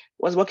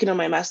was working on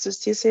my master's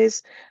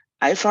thesis,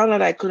 I found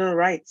out I couldn't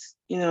write.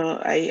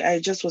 I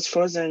just was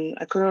frozen.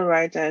 I couldn't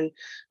write, and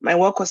my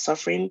work was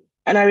suffering.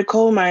 And I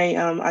recall my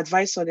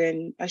advisor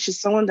then, and she's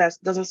someone that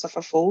doesn't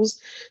suffer fools.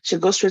 She'll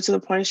go straight to the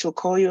point. She'll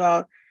call you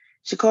out.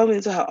 She called me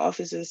into her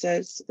office and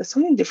says, "There's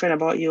something different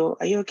about you.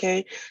 Are you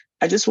okay?"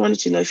 I just wanted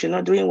to know, if you're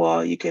not doing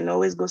well, you can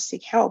always go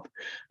seek help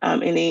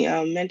in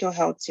a mental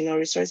health,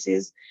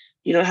 resources.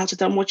 You don't have to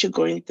tell them what you're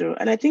going through.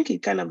 And I think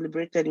it kind of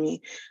liberated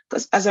me,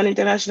 because as an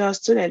international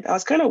student, I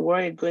was kind of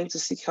worried going to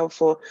seek help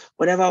for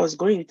whatever I was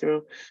going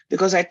through,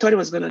 because I thought it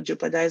was going to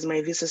jeopardize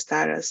my visa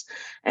status.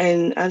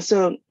 And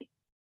so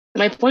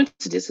my point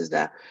to this is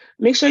that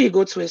make sure you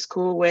go to a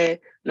school where,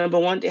 number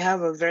one, they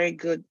have a very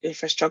good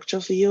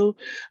infrastructure for you,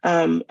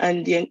 and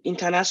the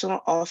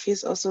international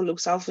office also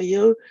looks out for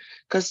you,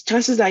 because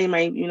chances are you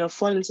might,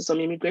 fall into some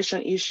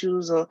immigration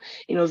issues, or,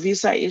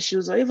 visa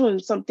issues, or even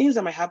some things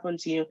that might happen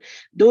to you.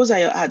 Those are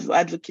your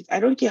advocates. I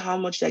don't care how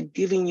much they're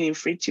giving you in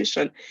free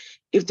tuition.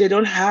 If they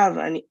don't have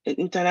an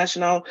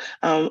international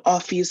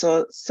office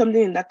or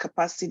something in that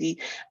capacity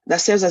that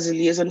serves as a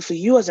liaison for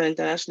you as an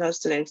international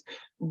student,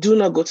 do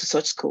not go to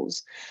such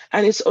schools.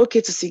 And it's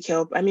okay to seek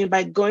help. I mean,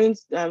 by going,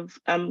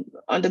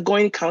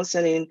 undergoing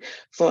counseling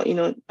for,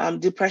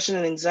 depression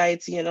and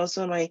anxiety, and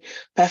also my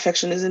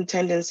perfectionism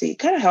tendency, it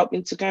kind of helped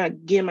me to kind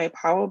of gain my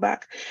power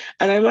back.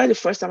 And I remember the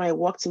first time I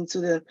walked into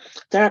the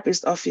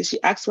therapist office,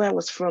 she asked where I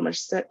was from, and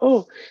she said,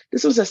 "Oh,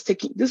 this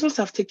must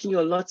have taken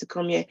you a lot to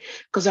come here,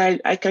 because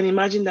I can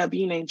imagine that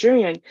being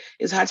Nigerian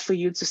is hard for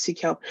you to seek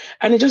help."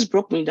 And it just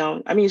broke me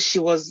down. I mean,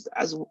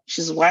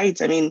 she's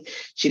white. I mean,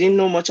 she didn't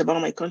know much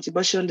about my country,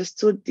 but she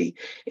understood the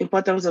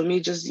importance of me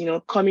just,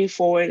 coming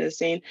forward and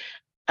saying,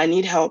 I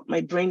need help.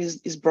 My brain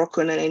is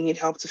broken and I need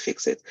help to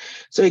fix it.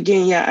 So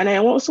again, yeah. And I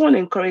also want to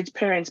encourage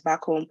parents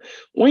back home.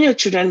 When your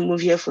children move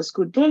here for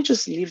school, don't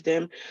just leave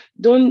them.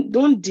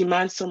 Don't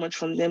demand so much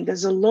from them.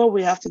 There's a law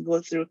we have to go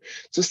through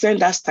to send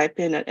that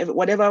stipend, and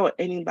whatever we're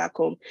earning back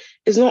home.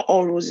 It's not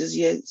all roses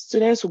here.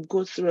 Students will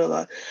go through a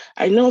lot.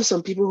 I know of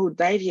some people who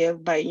died here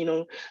by,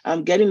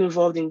 getting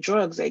involved in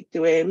drugs. Like they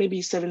were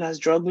maybe serving as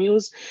drug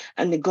mules,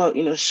 and they got,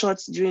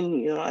 shots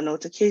during, an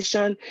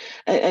altercation.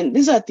 And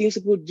these are things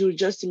people do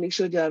just to make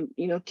sure they're,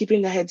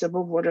 keeping their heads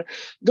above water.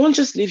 Don't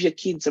just leave your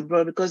kids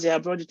abroad because they're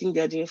abroad, you think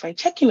they're doing fine.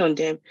 Check in on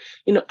them,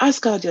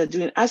 ask how they're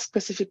doing, ask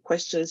specific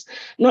questions.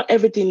 Not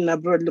everything in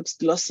abroad looks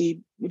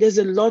glossy. There's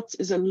a lot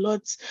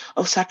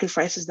of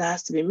sacrifices that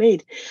has to be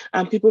made.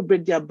 And people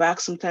break their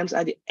backs sometimes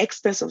at the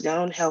expense of their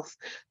own health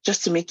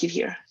just to make it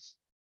here.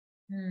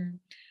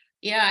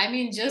 Yeah, I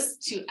mean,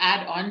 just to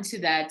add on to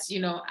that,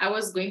 I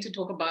was going to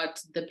talk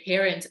about the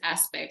parent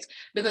aspect,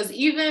 because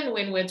even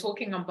when we're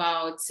talking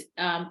about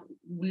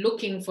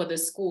looking for the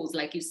schools,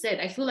 like you said,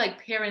 I feel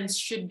like parents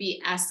should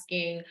be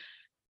asking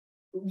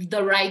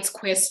the right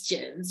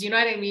questions. You know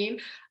what I mean?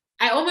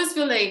 I almost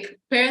feel like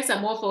parents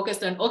are more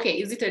focused on, okay,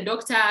 is it a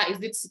doctor? Is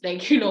it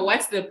like,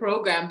 what's the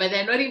program? But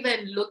they're not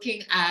even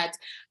looking at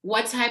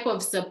what type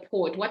of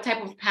support, what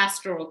type of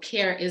pastoral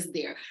care is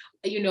there,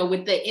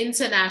 with the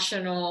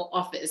international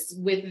office,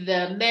 with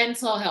the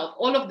mental health,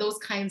 all of those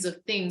kinds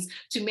of things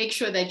to make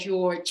sure that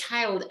your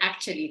child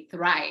actually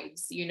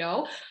thrives,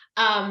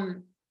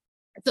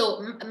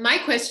 So my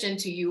question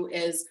to you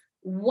is,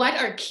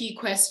 what are key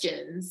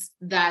questions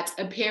that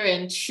a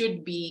parent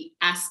should be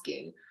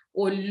asking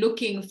or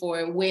looking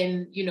for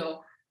when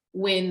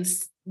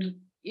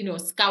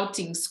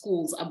scouting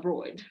schools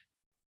abroad?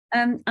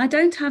 I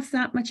don't have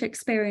that much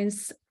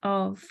experience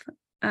of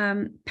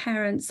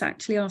parents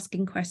actually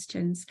asking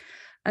questions.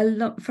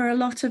 For a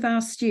lot of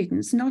our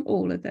students, not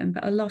all of them,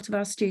 but a lot of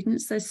our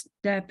students,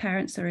 their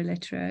parents are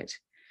illiterate,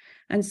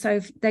 and so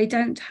they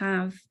don't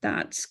have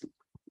that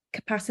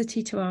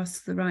capacity to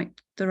ask the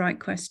right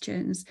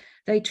questions.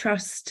 They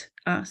trust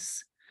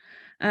us,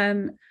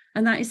 and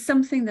that is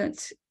something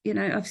that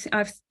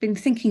I've been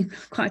thinking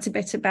quite a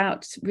bit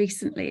about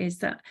recently, is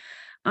that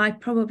I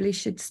probably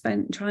should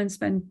try and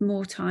spend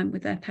more time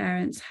with their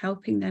parents,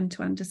 helping them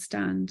to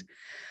understand.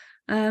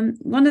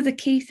 One of the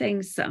key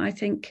things that I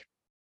think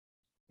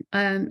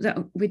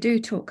that we do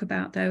talk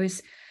about, though,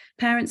 is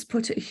parents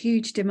put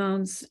huge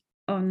demands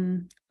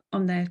on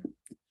their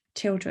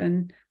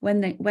children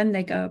when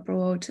they go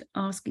abroad,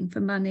 asking for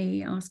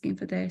money, asking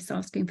for this,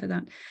 asking for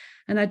that.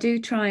 And I do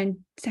try and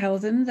tell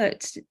them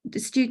that the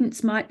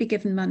students might be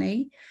given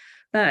money,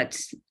 but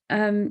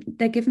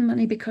they're given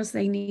money because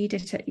they need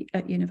it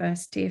at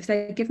university. If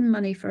they're given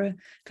money for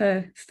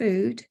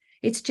food,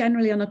 it's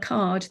generally on a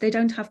card. They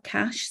don't have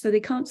cash, so they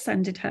can't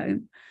send it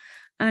home.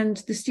 And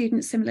the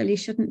students similarly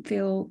shouldn't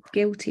feel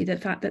guilty, the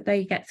fact that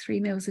they get 3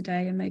 meals a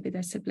day and maybe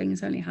their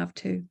siblings only have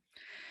 2.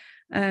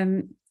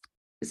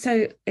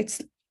 So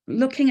it's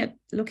looking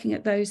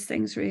at those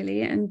things,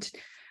 really. And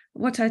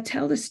what I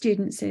tell the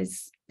students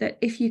is that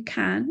if you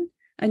can,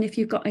 and if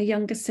you've got a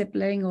younger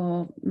sibling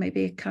or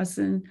maybe a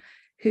cousin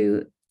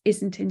who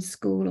isn't in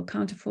school or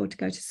can't afford to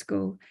go to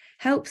school,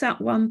 help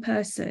that one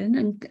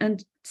person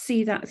and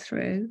see that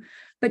through,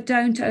 but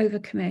don't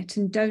overcommit,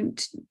 and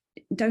don't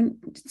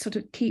sort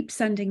of keep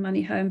sending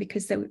money home,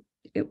 because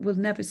it will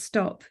never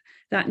stop.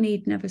 That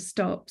need never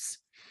stops.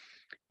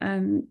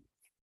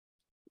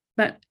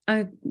 But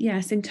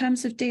yes, in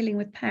terms of dealing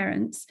with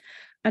parents,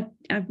 I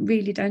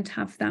really don't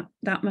have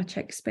that much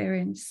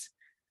experience.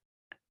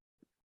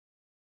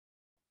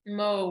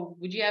 Mo,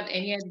 would you have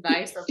any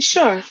advice?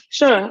 Sure.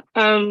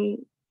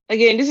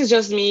 Again, this is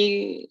just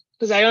me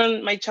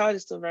because my child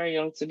is still very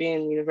young to be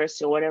in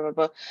university or whatever,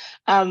 but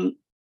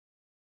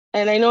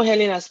and I know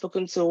Helen has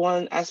spoken to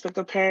one aspect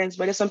of parents,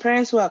 but there's some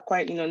parents who are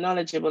quite,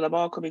 knowledgeable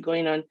about what could be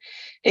going on.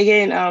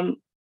 Again,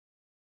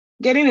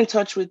 getting in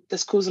touch with the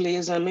school's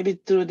liaison, maybe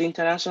through the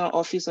international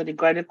office or the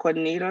graduate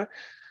coordinator,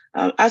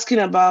 asking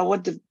about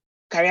what the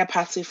career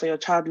pathway for your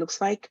child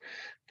looks like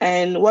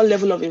and what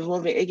level of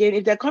involvement. Again,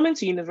 if they're coming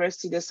to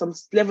university, there's some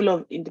level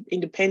of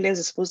independence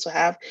they're supposed to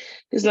have.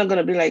 It's not going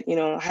to be like,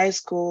 high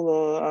school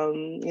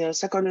or,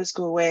 secondary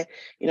school where,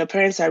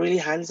 parents are really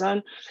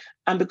hands-on.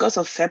 And because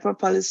of FEPA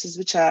policies,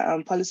 which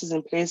are policies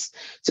in place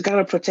to kind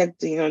of protect,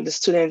 the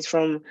students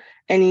from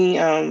any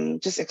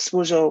just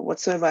exposure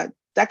whatsoever,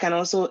 that can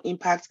also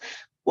impact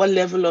what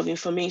level of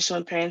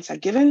information parents are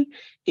given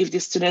if the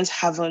students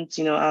haven't,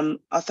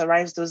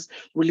 authorized those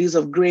release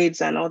of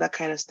grades and all that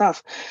kind of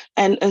stuff.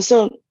 And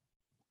so,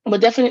 but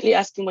definitely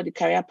asking what the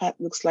career path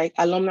looks like,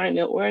 alumni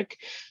network,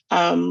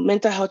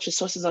 mental health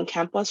resources on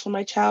campus for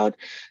my child,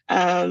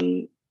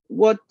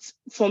 what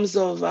forms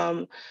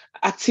of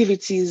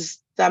activities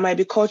that might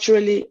be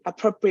culturally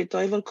appropriate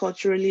or even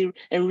culturally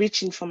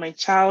enriching for my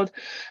child.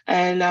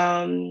 And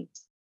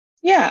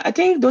I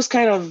think those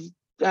kind of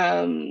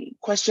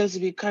questions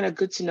would be kind of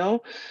good to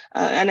know.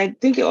 And I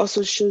think it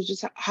also shows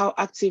just how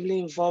actively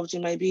involved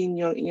you might be in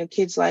your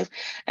kid's life.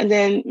 And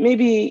then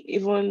maybe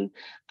even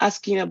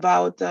asking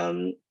about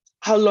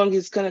how long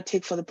it's going to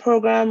take for the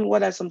program.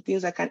 What are some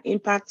things that can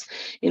impact,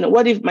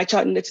 what if my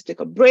child needs to take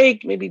a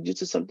break, maybe due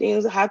to some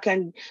things, how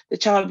can the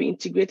child be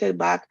integrated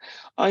back?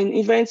 Or in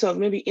events of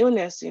maybe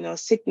illness,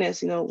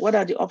 sickness, what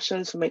are the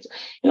options for my,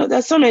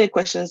 there's so many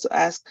questions to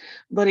ask.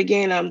 But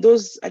again, I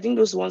think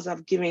those ones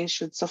I've given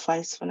should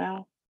suffice for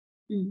now.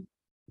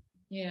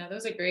 Yeah,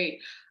 those are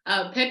great.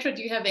 Petra,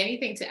 do you have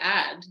anything to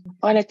add?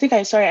 Oh, and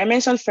I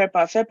mentioned FEPA.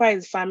 FEPA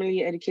is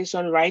Family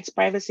Education Rights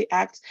Privacy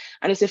Act,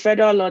 and it's a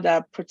federal law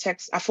that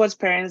affords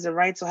parents the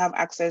right to have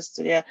access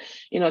to their,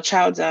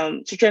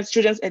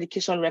 children's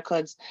education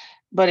records.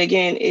 But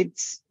again,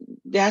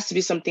 there has to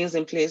be some things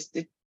in place.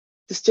 The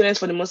students,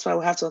 for the most part,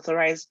 will have to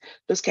authorize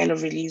those kind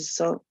of release.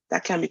 So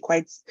that can be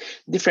quite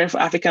different for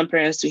African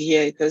parents to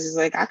hear, because it's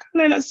like, how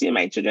can I not see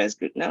my children's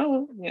group?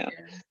 No,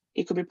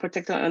 it could be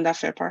protected under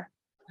FEPA.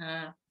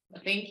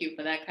 Thank you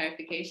for that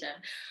clarification.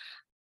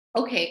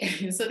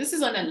 Okay, so this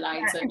is on a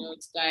lighter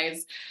note,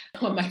 guys,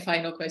 on my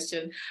final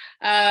question.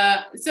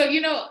 So,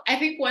 I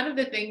think one of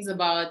the things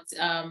about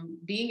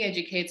being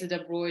educated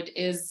abroad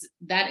is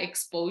that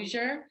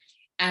exposure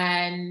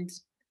and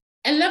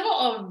a level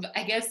of,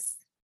 I guess,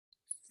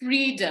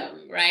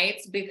 freedom,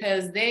 right?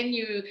 Because then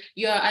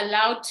you're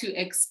allowed to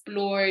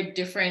explore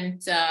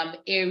different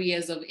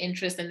areas of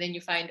interest, and then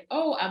you find,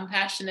 oh, I'm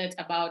passionate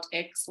about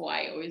X,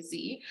 Y, or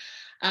Z.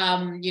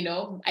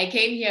 I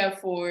came here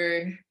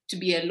to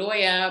be a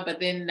lawyer, but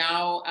then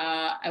now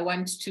I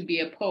want to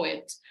be a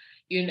poet,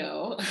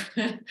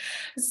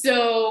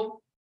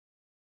 So,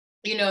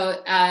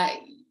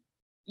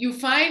 you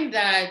find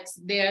that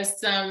there's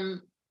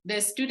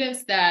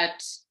students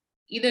that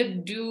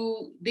either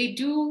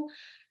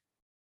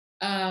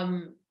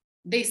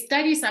they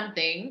study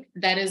something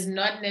that is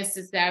not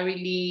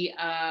necessarily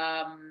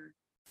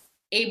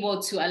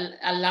able to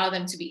allow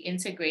them to be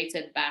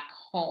integrated back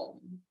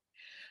home.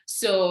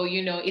 So,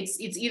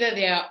 it's either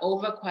they are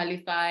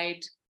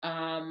overqualified,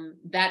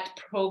 that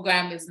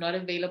program is not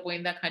available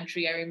in the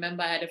country. I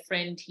remember I had a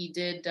friend, he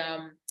did,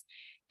 oh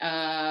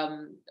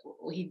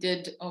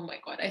my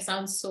God, I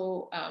sound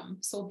so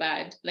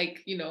bad.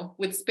 Like,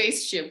 with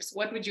spaceships,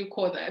 what would you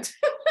call that?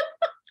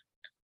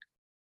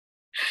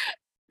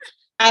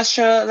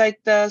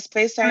 Like the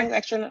space science,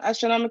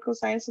 astronomical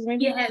sciences,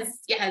 maybe?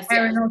 Yes.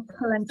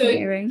 Aeronautical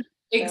engineering.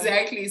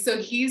 Exactly. So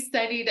he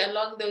studied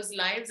along those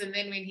lines. And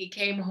then when he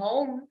came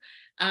home,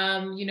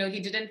 he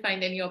didn't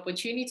find any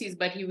opportunities,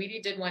 but he really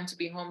did want to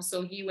be home.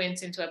 So he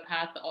went into a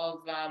path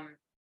of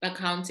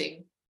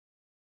accounting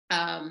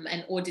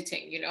and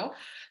auditing,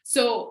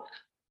 So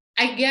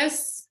I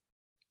guess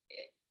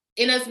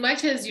in as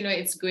much as,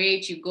 it's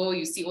great, you go,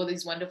 you see all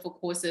these wonderful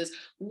courses,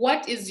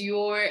 what is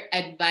your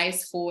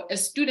advice for a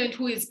student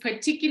who is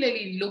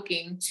particularly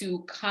looking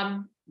to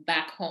come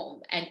back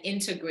home and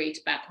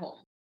integrate back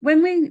home?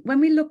 When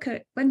we look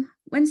at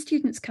when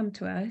students come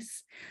to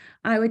us,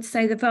 I would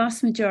say the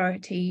vast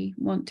majority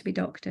want to be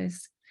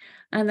doctors.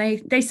 And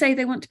they say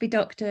they want to be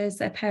doctors.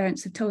 Their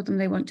parents have told them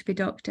they want to be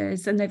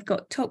doctors, and they've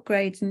got top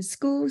grades in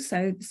school.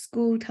 So the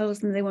school tells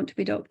them they want to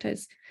be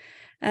doctors.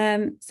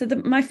 So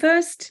my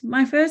first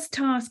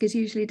task is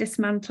usually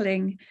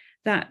dismantling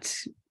that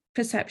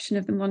perception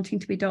of them wanting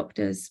to be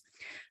doctors.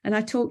 And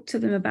I talk to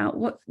them about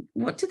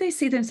what do they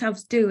see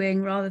themselves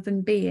doing rather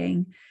than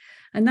being.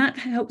 And that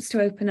helps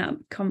to open up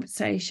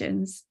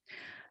conversations.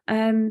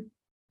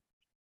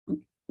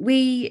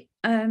 We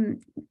do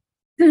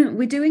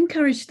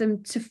encourage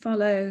them to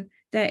follow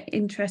their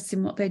interests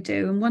in what they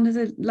do. And one of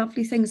the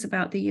lovely things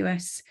about the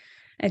US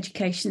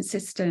education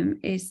system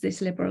is this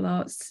liberal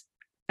arts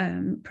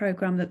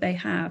program that they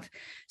have.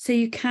 So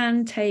you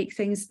can take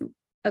things,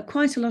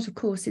 quite a lot of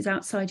courses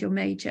outside your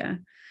major.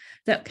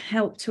 that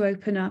help to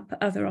open up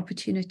other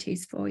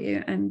opportunities for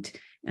you and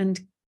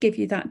give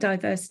you that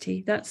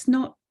diversity. That's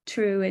not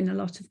true in a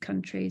lot of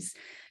countries.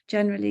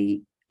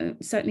 Generally,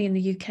 certainly in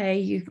the UK,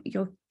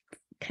 you're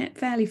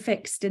fairly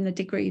fixed in the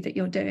degree that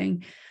you're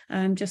doing,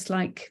 just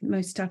like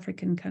most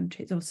African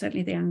countries, or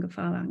certainly the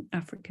Anglophile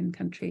African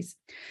countries.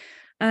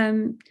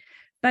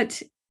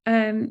 But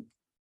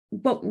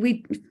what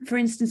we, for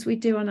instance, we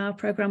do on our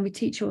program, we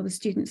teach all the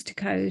students to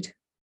code.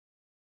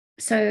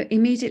 So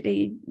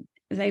immediately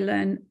they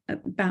learn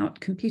about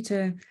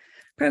computer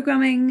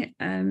programming,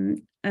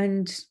 and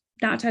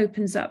that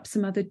opens up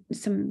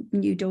some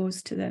new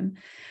doors to them.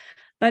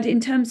 But in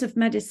terms of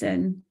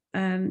medicine,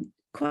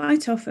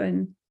 quite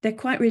often they're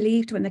quite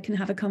relieved when they can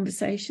have a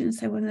conversation and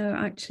say, well, no,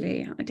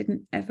 actually, I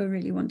didn't ever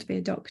really want to be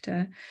a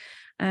doctor.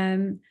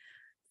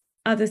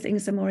 Other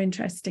things are more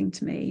interesting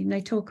to me, and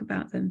they talk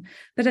about them.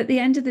 But at the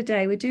end of the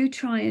day, we do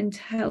try and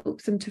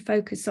help them to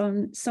focus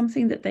on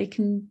something that they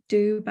can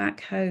do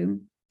back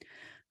home,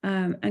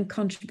 and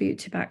contribute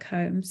to back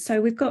home.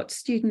 So we've got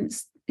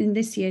students in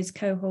this year's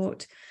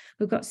cohort.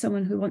 We've got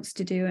someone who wants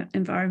to do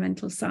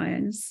environmental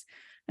science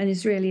and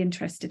is really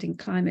interested in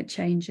climate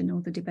change and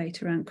all the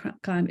debate around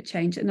climate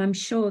change. And I'm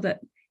sure that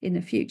in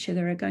the future,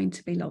 there are going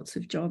to be lots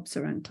of jobs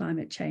around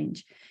climate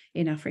change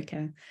in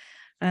Africa.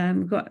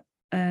 We've got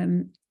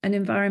an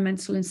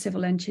environmental and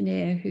civil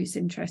engineer who's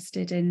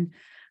interested in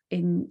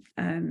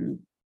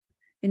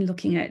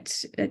looking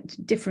at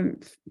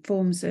different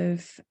forms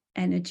of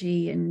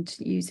energy and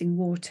using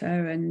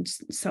water and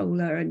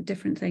solar and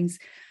different things,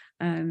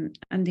 and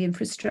the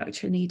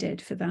infrastructure needed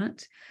for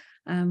that.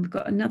 We've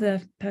got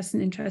another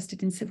person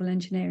interested in civil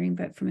engineering,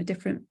 but from a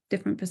different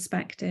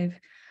perspective.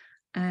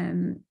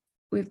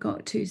 We've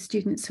got two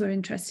students who are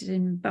interested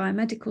in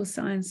biomedical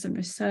science and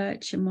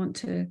research, and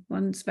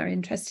one's very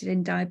interested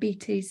in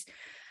diabetes.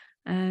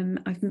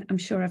 I'm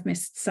sure I've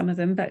missed some of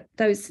them, but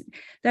those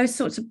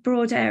sorts of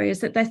broad areas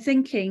that they're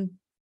thinking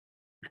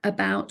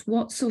about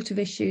what sort of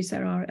issues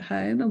there are at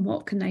home and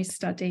what can they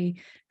study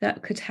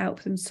that could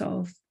help them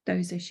solve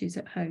those issues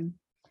at home.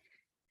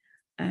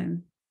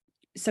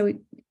 So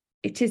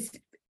it is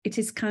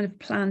kind of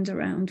planned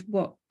around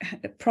what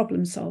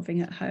problem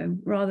solving at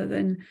home rather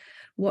than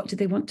what do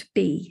they want to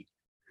be.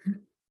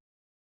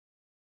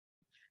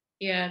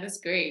 Yeah, that's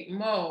great.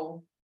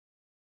 Mo,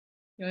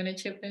 you want to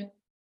chip in?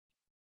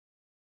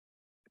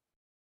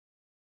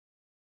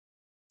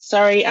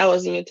 Sorry, I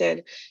was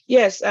muted.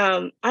 Yes,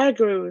 I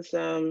agree with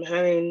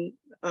having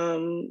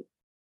many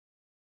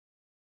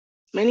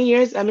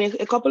years. I mean,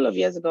 a couple of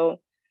years ago,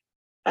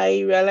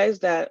 I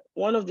realized that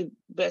one of the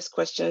best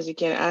questions you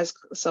can ask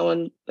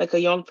someone, like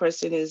a young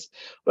person, is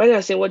rather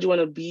than saying, what do you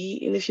want to be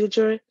in the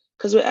future?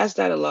 Because we ask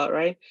that a lot,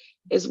 right?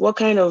 Is what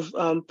kind of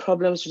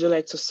problems would you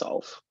like to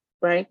solve,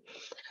 right?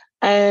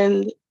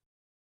 And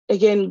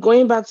again,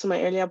 going back to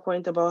my earlier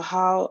point about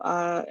how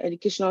our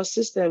educational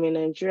system in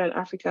Nigeria and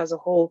Africa as a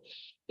whole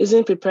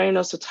isn't preparing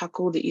us to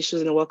tackle the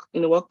issues in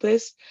the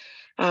workplace,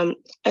 I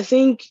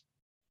think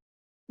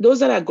those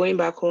that are going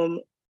back home,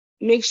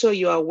 make sure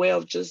you are aware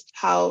of just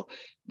how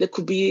there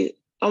could be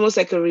almost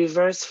like a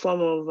reverse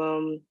form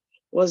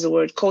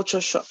of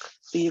culture shock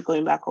for you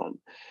going back home.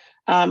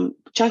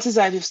 Chances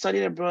are, if you've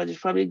studied abroad,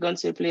 you've probably gone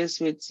to a place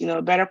with,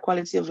 better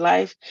quality of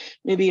life,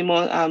 maybe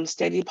more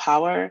steady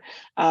power,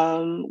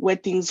 where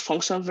things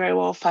function very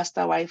well,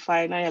 faster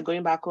Wi-Fi. Now you're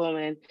going back home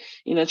and,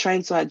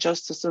 trying to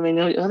adjust to so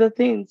many other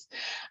things.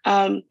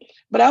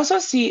 But I also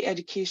see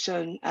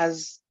education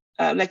as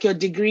like your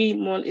degree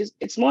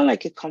it's more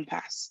like a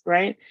compass,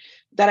 right?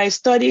 That I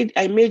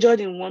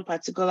majored in one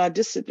particular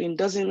discipline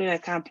doesn't mean I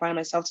can't apply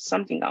myself to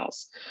something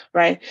else,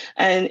 right?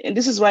 And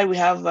this is why we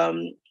have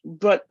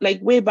brought,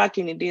 like way back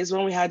in the days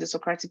when we had the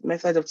Socratic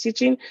method of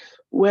teaching,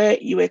 where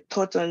you were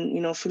taught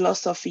on,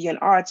 philosophy and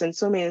arts and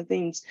so many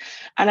things.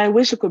 And I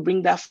wish we could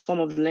bring that form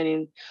of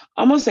learning,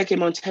 almost like a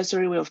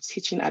Montessori way of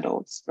teaching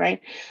adults,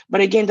 right? But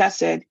again, that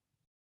said,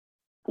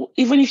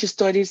 even if you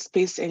study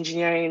space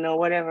engineering or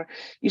whatever,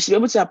 you should be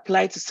able to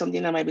apply to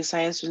something that might be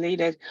science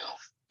related.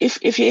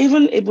 If you're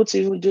even able to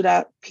even do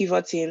that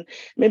pivoting,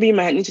 maybe you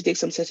might need to take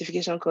some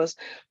certification course,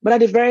 but at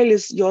the very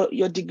least, your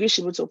degree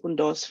should be able to open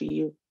doors for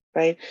you,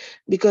 right?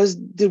 Because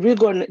the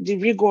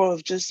rigor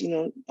of just,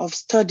 of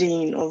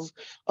studying, of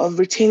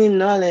retaining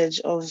knowledge,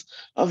 of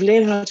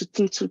learning how to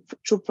think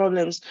through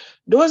problems,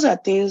 those are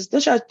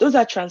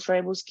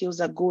transferable skills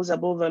that goes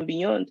above and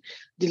beyond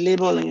the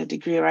label on your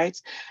degree, right?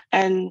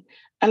 And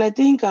I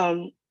think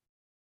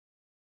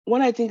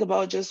when I think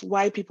about just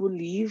why people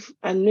leave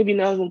and maybe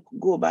not even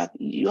go back,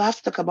 you have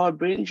to talk about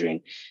brain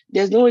drain.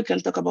 There's no way you can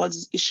talk about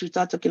this issue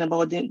without talking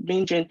about the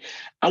brain drain.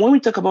 And when we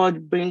talk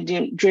about brain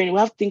drain, we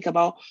have to think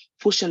about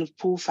push and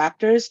pull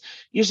factors.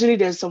 Usually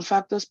there's some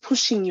factors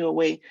pushing you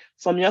away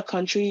from your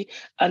country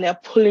and they're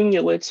pulling you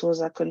away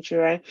towards that country,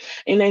 right?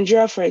 In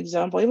Nigeria, for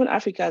example, even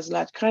Africa as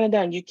large, Canada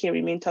and UK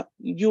remain top,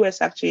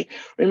 US actually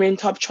remain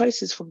top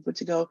choices for people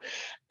to go.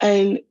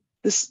 And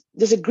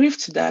there's a grief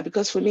to that,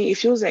 because for me it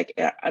feels like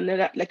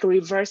another, like a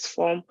reverse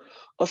form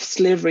of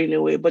slavery in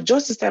a way. But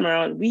just this time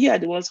around, we are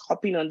the ones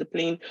hopping on the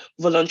plane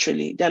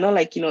voluntarily. They're not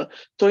like,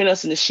 throwing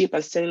us in the ship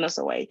and sending us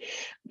away.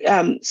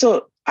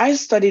 So I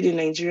studied in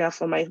Nigeria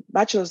for my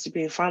bachelor's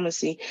degree in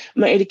pharmacy.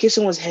 My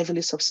education was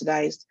heavily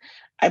subsidized.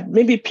 I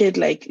maybe paid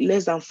like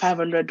less than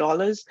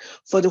 $500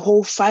 for the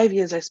whole 5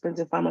 years I spent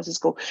in pharmacy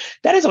school.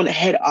 That is on the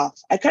head off.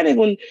 I can't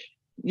even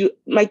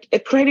a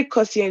credit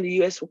course here in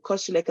the US will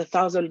cost you like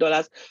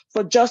 $1,000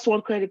 for just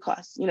one credit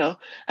course, and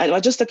we're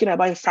just talking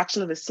about a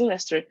fraction of a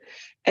semester.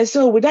 And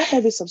so with that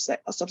heavy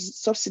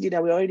subsidy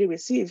that we already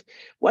receive,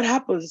 what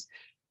happens?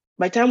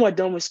 By the time we're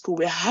done with school,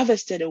 we're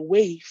harvested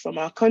away from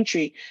our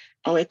country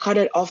and we're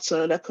carted off to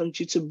another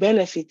country to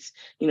benefit,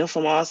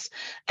 from us.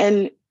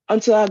 And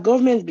until our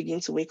government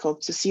begin to wake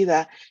up to see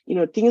that,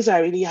 things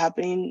are really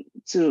happening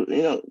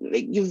to,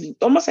 like you've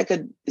almost like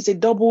it's a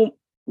double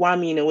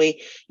whammy in a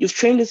way. You've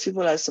trained these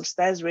people at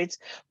subsidized rates,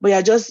 but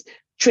you're just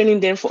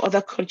training them for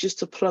other countries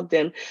to plug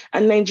them.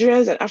 And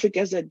Nigerians and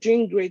Africans are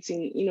doing great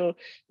in,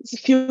 it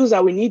feels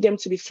that we need them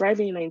to be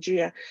thriving in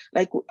Nigeria,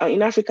 like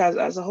in Africa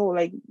as a whole.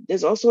 Like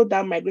there's also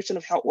that migration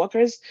of health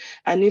workers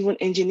and even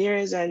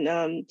engineers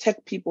and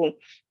tech people.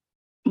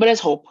 But let's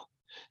hope.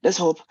 Let's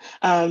hope.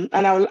 And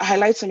I'll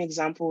highlight some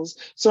examples.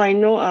 So I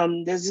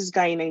know there's this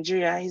guy in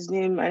Nigeria. His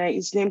name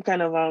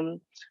kind of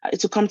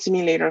it will come to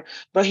me later.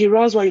 But he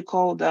runs what you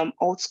call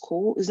alt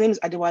school. His name is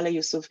Adewale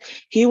Yusuf.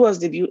 He was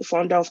the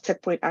founder of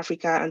TechPoint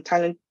Africa and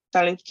Talent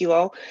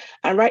QL.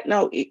 And right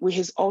now, with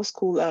his alt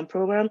school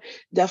program,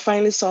 they're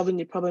finally solving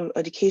the problem of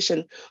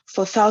education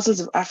for thousands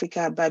of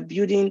Africa by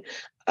building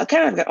a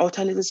kind of like an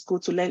alternative school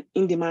to learn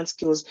in-demand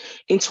skills.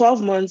 In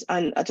 12 months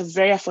and at a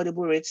very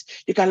affordable rate,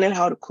 you can learn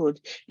how to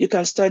code. You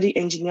can study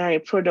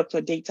engineering, product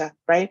or data,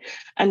 right?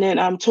 And then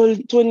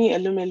Tony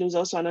Elumelu is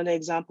also another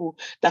example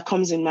that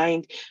comes in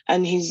mind.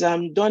 And he's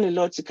done a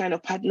lot to kind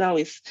of partner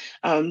with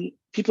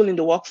people in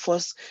the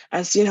workforce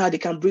and seeing how they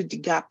can bridge the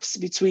gaps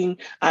between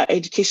our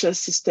education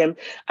system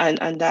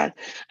and that.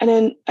 And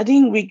then I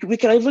think we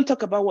can even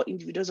talk about what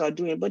individuals are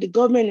doing, but the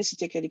government needs to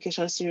take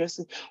education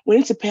seriously. We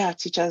need to pay our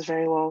teachers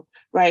very well,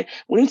 right?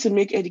 We need to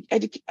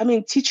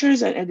make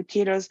teachers and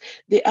educators,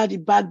 they are the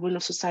backbone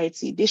of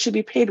society. They should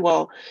be paid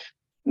well.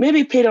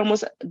 Maybe paid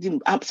almost the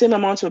same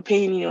amount we're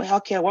paying,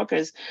 healthcare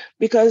workers,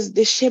 because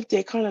they shape the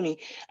economy.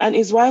 And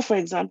it's why, for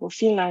example,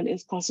 Finland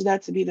is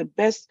considered to be the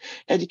best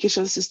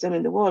education system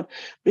in the world,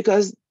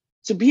 because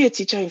to be a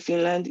teacher in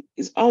Finland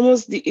is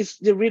almost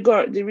the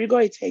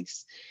rigor it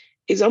takes.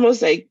 It's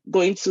almost like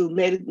going to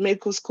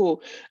medical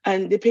school,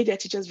 and they pay their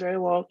teachers very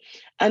well.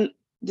 And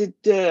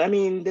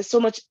there's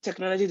so much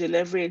technology they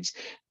leverage.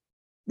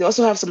 They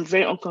also have some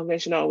very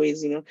unconventional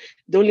ways,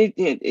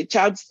 a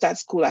child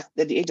starts school at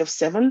the age of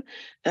 7.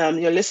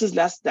 Your lessons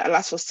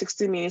last for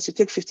 60 minutes. You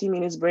take 15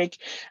 minutes break,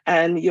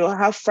 and you'll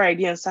have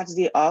Friday and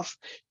Saturday off.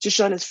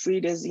 Tuition is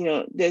free. There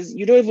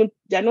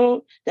are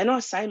no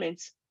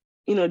assignments.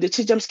 They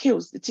teach them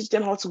skills. They teach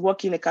them how to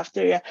work in a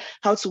cafeteria,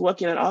 how to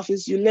work in an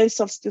office. You learn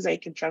soft skills that you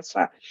can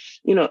transfer.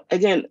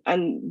 Again,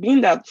 and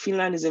being that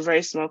Finland is a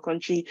very small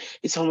country,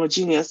 it's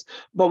homogeneous,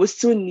 but we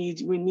still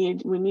need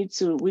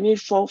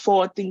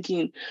forward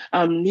thinking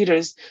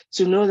leaders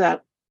to know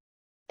that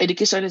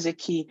education is a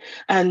key.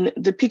 And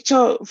the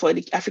picture for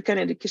the African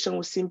education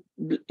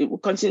will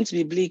continue to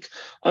be bleak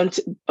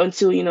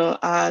until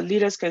our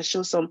leaders can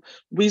show some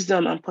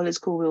wisdom and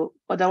political will.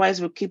 Otherwise,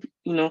 we'll keep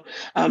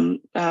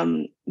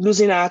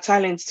losing our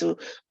talents to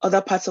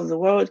other parts of the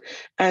world,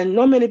 and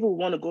not many people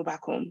want to go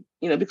back home.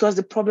 Because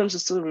the problems will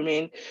still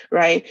remain,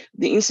 right?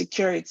 The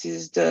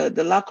insecurities,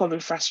 the lack of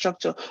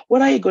infrastructure.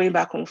 What are you going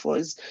back home for?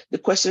 Is the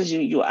questions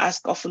you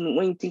ask often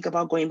when you think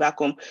about going back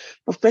home.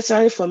 But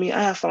personally, for me,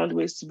 I have found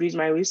ways to bridge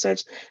my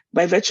research.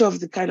 By virtue of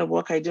the kind of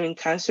work I do in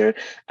cancer,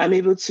 I'm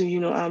able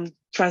to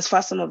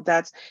transfer some of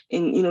that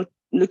in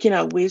looking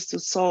at ways to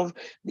solve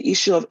the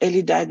issue of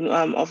early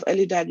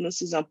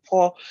diagnosis and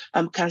poor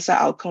cancer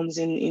outcomes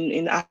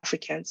in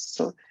Africans.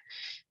 So,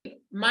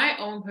 my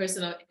own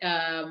personal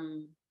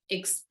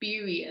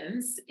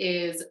experience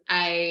is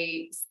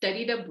I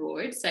studied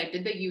abroad. So I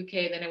did the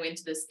UK, then I went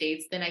to the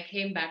States, then I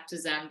came back to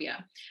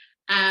Zambia.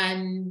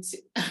 And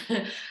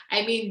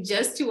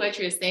just to what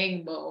you're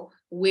saying, Mo,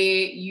 where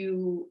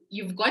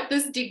you've got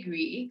this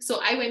degree. So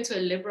I went to a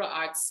liberal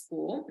arts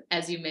school,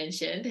 as you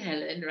mentioned,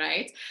 Helen,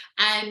 right?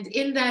 And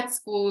in that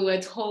school, we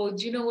were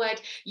told, you know what,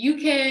 you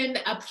can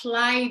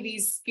apply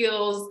these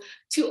skills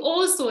to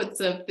all sorts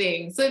of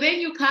things. So then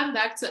you come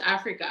back to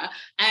Africa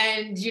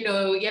and,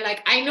 you're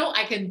like, I know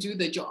I can do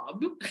the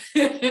job,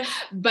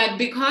 but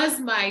because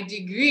my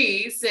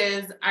degree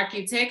says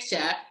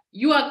architecture,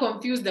 you are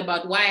confused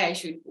about why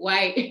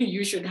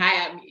you should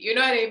hire me. You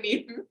know what I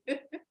mean?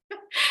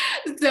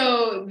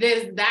 So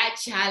there's that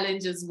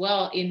challenge as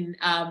well in,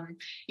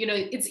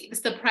 it's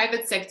the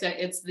private sector,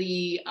 it's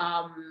the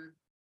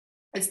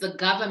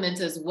government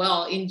as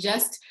well, in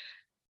just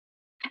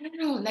don't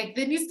know, like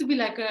there needs to be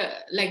like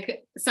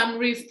some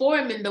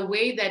reform in the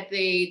way that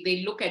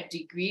they look at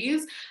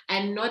degrees,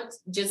 and not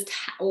just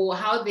or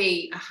how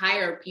they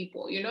hire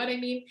people, you know what I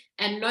mean?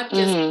 And not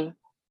just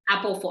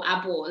apple for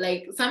apple.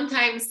 Like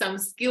sometimes some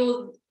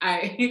skills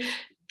are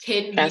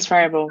can be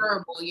Transferable.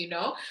 transferable, you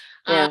know?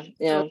 Yeah.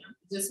 So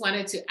just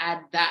wanted to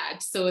add that.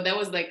 So that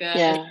was like a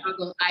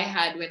struggle I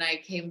had when I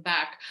came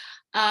back.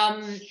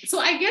 So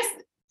I guess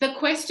the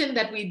question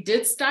that we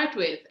did start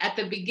with at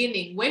the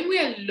beginning, when we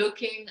are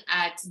looking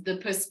at the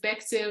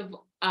perspective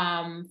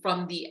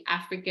from the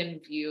African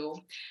view,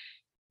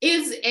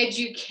 is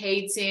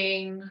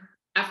educating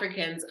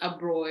Africans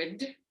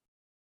abroad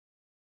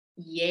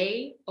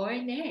yay or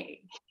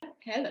nay?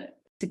 Helen.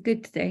 It's a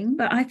good thing,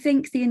 but I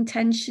think the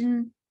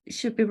intention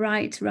should be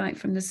right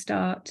from the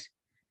start.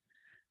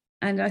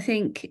 And I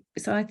think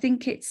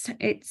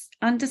it's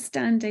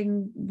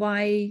understanding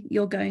why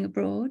you're going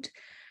abroad,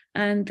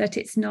 and that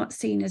it's not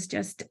seen as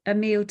just a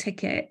meal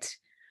ticket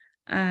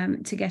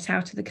to get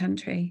out of the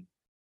country.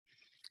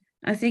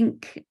 I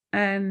think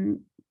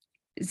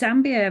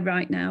Zambia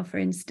right now, for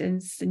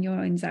instance, and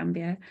you're in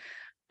Zambia,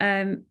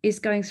 is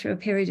going through a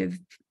period of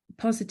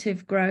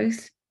positive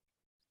growth.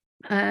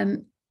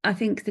 I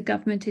think the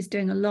government is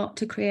doing a lot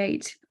to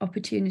create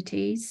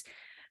opportunities.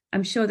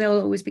 I'm sure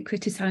there'll always be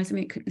criticism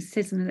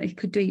that they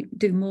could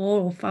do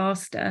more or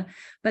faster,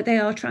 but they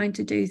are trying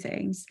to do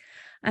things.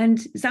 And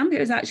Zambia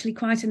is actually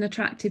quite an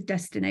attractive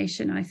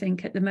destination, I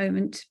think, at the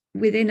moment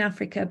within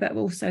Africa, but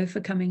also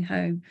for coming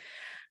home.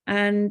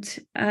 And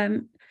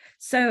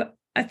so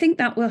I think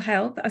that will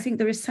help. I think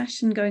the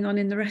recession going on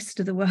in the rest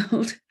of the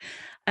world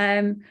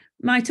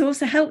might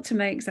also help to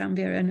make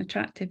Zambia an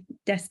attractive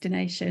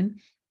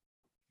destination.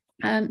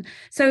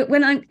 So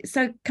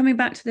coming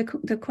back to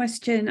the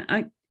question,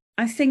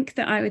 I think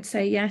that I would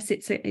say yes,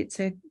 it's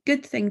a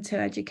good thing to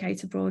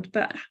educate abroad,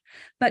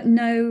 but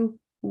know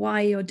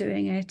why you're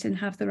doing it and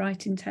have the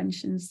right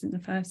intentions in the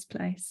first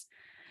place,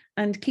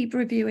 and keep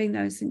reviewing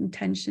those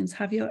intentions.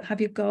 Have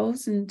your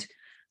goals and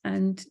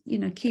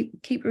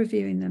keep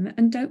reviewing them,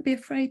 and don't be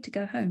afraid to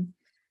go home.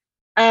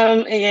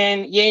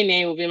 Again, yay,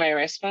 nay will be my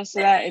response to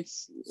that.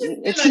 It's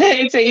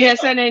a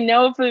yes and a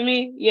no for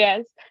me.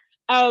 Yes.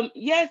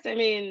 Yes, I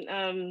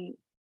mean,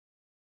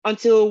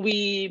 until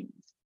we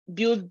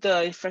build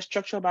the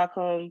infrastructure back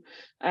home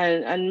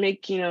and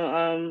make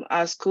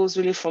our schools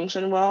really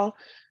function well.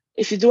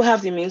 If you do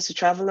have the means to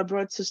travel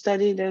abroad to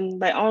study, then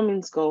by all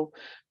means go.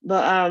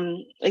 But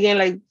again,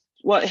 like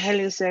what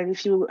Helen said,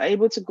 if you are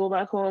able to go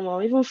back home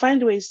or even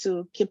find ways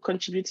to keep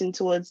contributing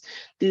towards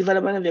the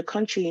development of your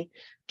country,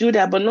 do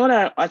that, but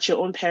not at your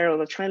own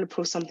peril or trying to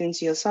prove something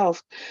to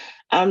yourself.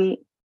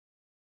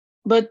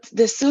 But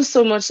there's still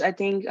so much I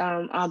think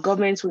our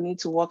governments will need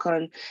to work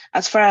on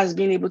as far as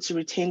being able to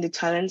retain the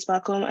talents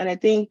back home. And I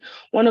think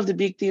one of the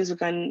big things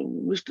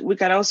we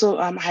can also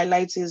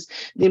highlight is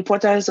the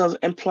importance of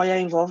employer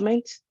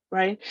involvement,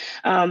 right?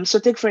 So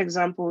take, for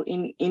example,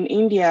 in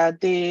India,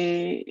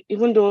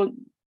 even though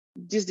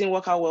this didn't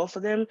work out well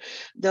for them,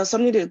 there was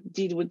something they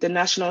did with the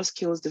National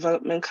Skills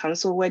Development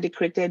Council where they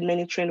created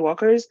many trained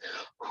workers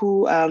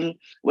who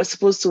were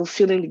supposed to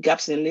fill in the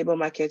gaps in the labor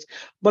market.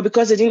 But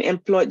because they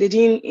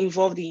didn't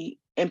involve the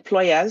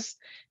employers,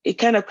 it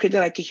kind of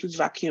created like a huge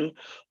vacuum.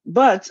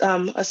 But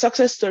a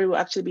success story will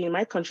actually be in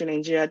my country,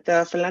 Nigeria.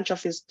 The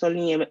philanthropist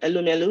Tolini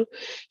Elumelu,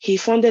 he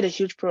funded a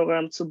huge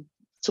program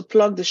to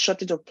plug the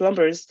shortage of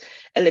plumbers,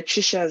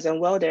 electricians,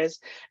 and welders,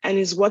 and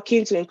is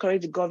working to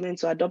encourage the government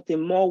to adopt a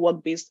more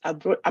work-based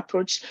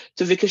approach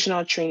to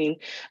vocational training.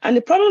 And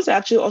the problems are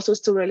actually also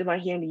still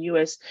relevant here in the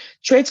US.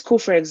 Trade school,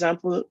 for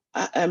example,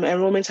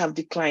 enrollments have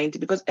declined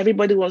because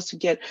everybody wants to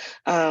get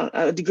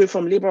a degree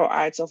from liberal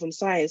arts or from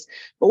science.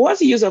 But what's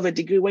the use of a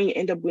degree when you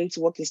end up going to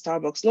work in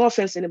Starbucks? No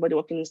offense to anybody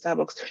working in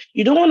Starbucks.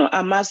 You don't want to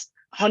amass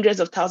hundreds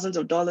of thousands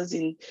of dollars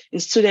in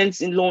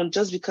students in loan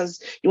just because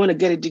you want to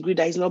get a degree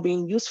that is not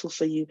being useful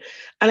for you.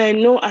 And I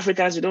know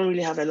Africans, we don't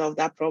really have a lot of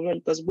that problem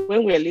because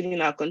when we're living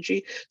in our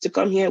country to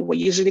come here, we're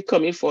usually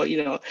coming for,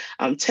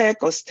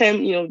 tech or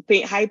STEM,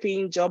 high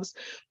paying jobs.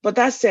 But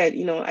that said,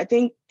 I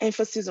think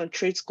emphasis on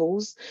trade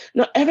schools,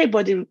 not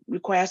everybody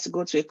requires to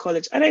go to a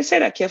college. And I say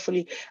that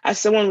carefully as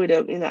someone with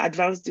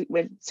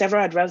with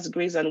several advanced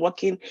degrees and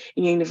working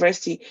in a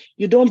university.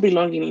 You don't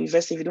belong in a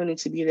university if you don't need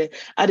to be there.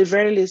 At the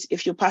very least,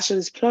 if your passion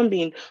is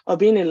plumbing or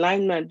being a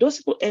lineman, those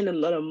people earn a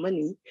lot of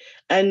money.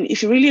 And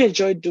if you really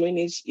enjoy doing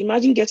it,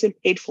 imagine getting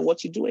paid for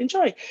what you do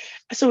enjoy.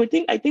 So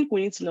I think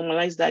we need to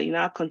normalize that in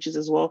our countries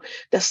as well.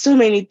 There's so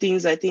many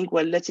things I think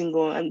we're letting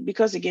go. And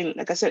because again,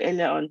 like I said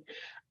earlier on,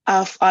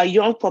 our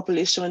young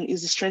population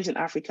is the strength in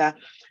Africa.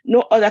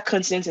 No other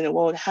continent in the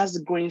world has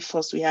the growing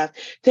force we have.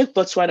 Take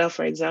Botswana,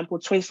 for example,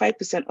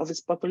 25% of its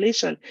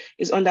population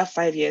is under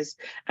 5 years,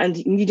 and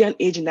the median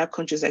age in that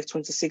country is like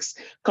 26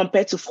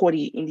 compared to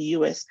 40 in the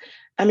US.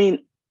 I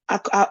mean,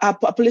 our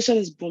population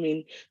is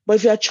booming, but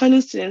if you are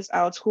churning students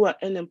out who are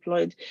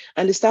unemployed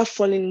and they start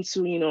falling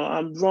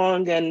into,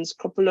 wrong and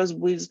scrupulous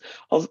ways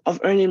of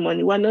earning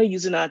money, we're not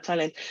using our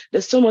talent.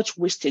 There's so much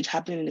wastage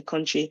happening in the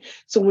country.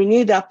 So we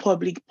need that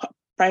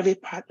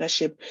public-private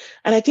partnership.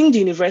 And I think the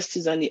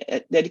universities and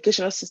the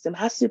educational system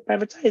has to be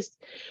privatized.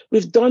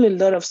 We've done a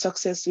lot of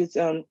success with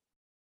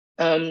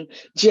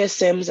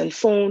GSMs and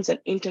phones and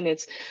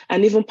internet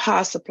and even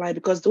power supply,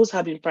 because those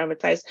have been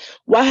privatized.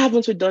 Why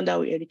haven't we done that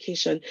with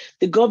education?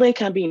 The government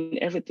can be in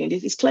everything.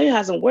 This clearly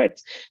hasn't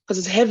worked because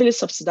it's heavily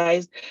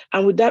subsidized,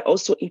 and with that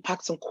also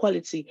impacts on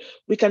quality.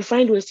 We can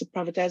find ways to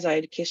privatize our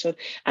education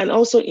and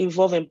also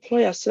involve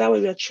employers, so that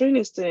way we are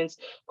training students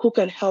who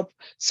can help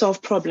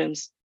solve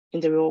problems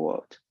in the real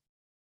world.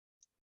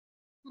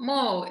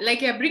 Mo,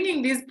 like you're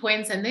bringing these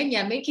points and then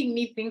you're making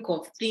me think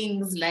of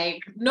things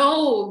like,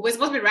 no, we're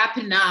supposed to be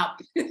wrapping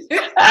up.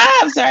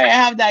 I'm sorry, I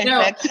have that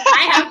effect.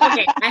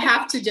 I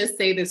have to just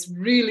say this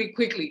really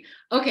quickly.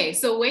 Okay,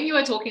 so when you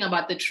were talking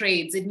about the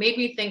trades, it made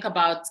me think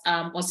about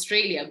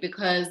Australia,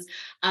 because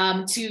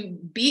to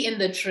be in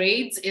the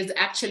trades is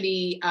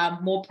actually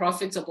more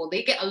profitable.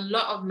 They get a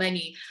lot of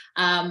money.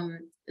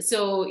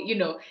 So, you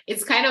know,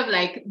 it's kind of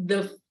like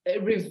the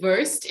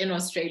reversed in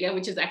Australia,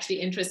 which is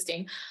actually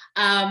interesting.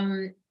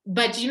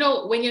 But, you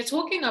know, when you're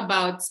talking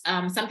about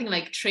something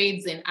like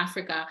trades in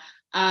Africa,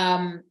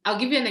 I'll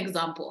give you an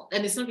example,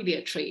 and it's not really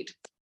a trade.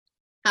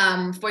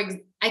 I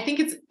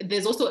think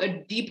there's also a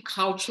deep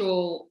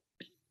cultural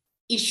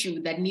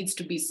issue that needs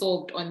to be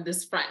solved on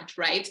this front,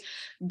 right?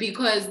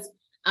 Because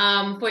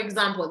for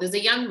example, there's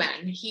a young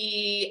man,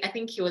 I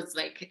think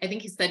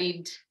he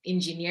studied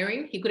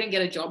engineering. He couldn't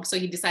get a job, so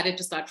he decided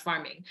to start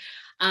farming.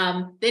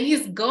 Then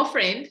his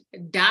girlfriend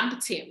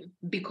dumped him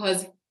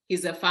because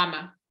he's a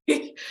farmer.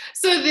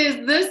 So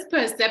there's this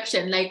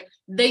perception, like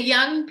the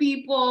young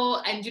people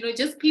and, you know,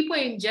 just people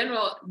in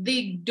general,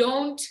 they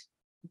don't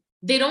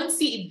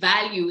see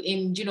value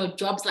in, you know,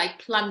 jobs like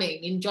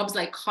plumbing, in jobs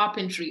like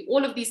carpentry,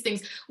 all of these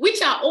things,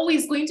 which are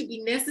always going to be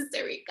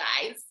necessary,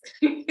 guys.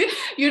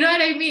 You know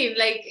what I mean?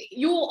 Like,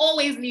 you will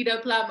always need a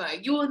plumber,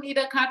 you will need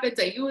a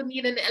carpenter, you will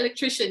need an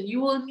electrician,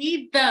 you will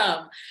need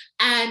them.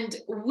 And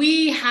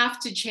we have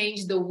to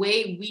change the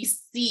way we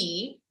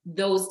see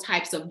those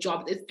types of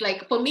jobs. It's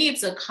like, for me,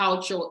 it's a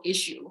cultural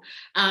issue,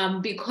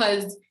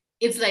 because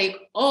it's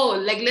like, oh,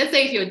 like, let's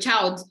say if your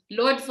child,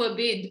 Lord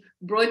forbid,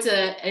 brought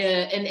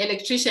an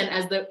electrician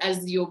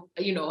as your,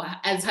 you know,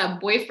 as her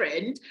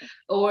boyfriend,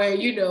 or,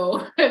 you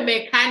know, a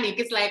mechanic,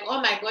 it's like, oh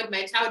my God,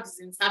 my child is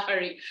in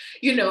suffering,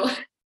 you know.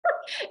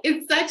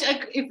 It's a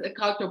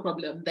cultural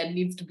problem that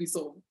needs to be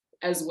solved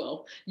as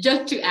well,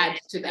 just to add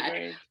to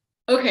that.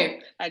 Okay.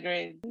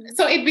 Agreed.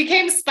 So it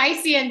became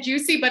spicy and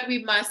juicy, but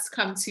we must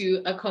come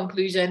to a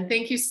conclusion.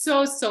 Thank you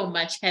so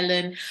much,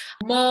 Helen,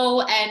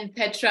 Mo, and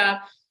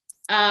Petra.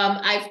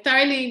 I've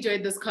thoroughly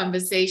enjoyed this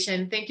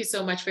conversation. Thank you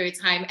so much for your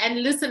time.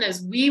 And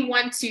listeners, we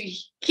want to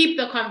keep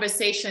the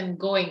conversation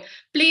going.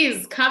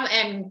 Please come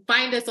and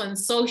find us on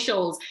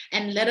socials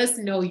and let us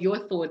know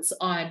your thoughts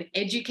on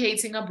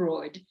educating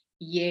abroad,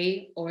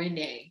 yay or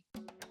nay.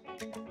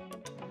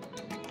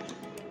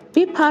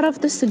 Be part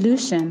of the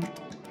solution.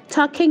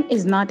 Talking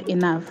is not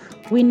enough.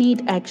 We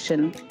need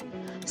action.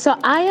 So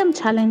I am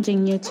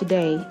challenging you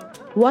today.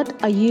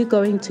 What are you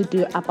going to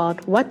do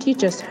about what you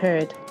just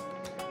heard?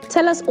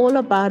 Tell us all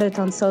about it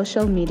on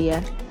social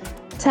media.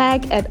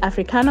 Tag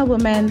 @AFRICANA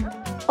Women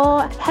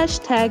or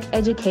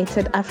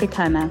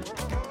 #EducatedAfricana.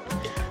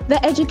 The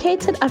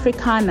Educated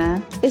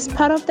Africana is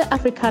part of the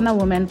Africana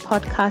Women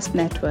Podcast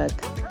Network.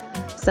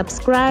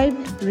 Subscribe,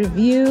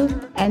 review,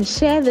 and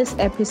share this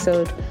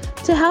episode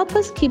to help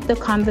us keep the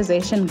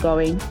conversation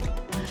going.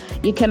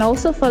 You can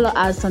also follow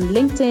us on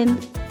LinkedIn,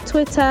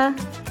 Twitter,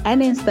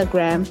 and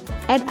Instagram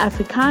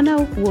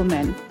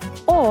 @AfricanaWoman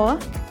or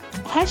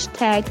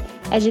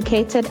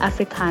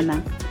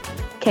 #EducatedAfricana.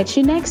 Catch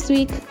you next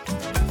week.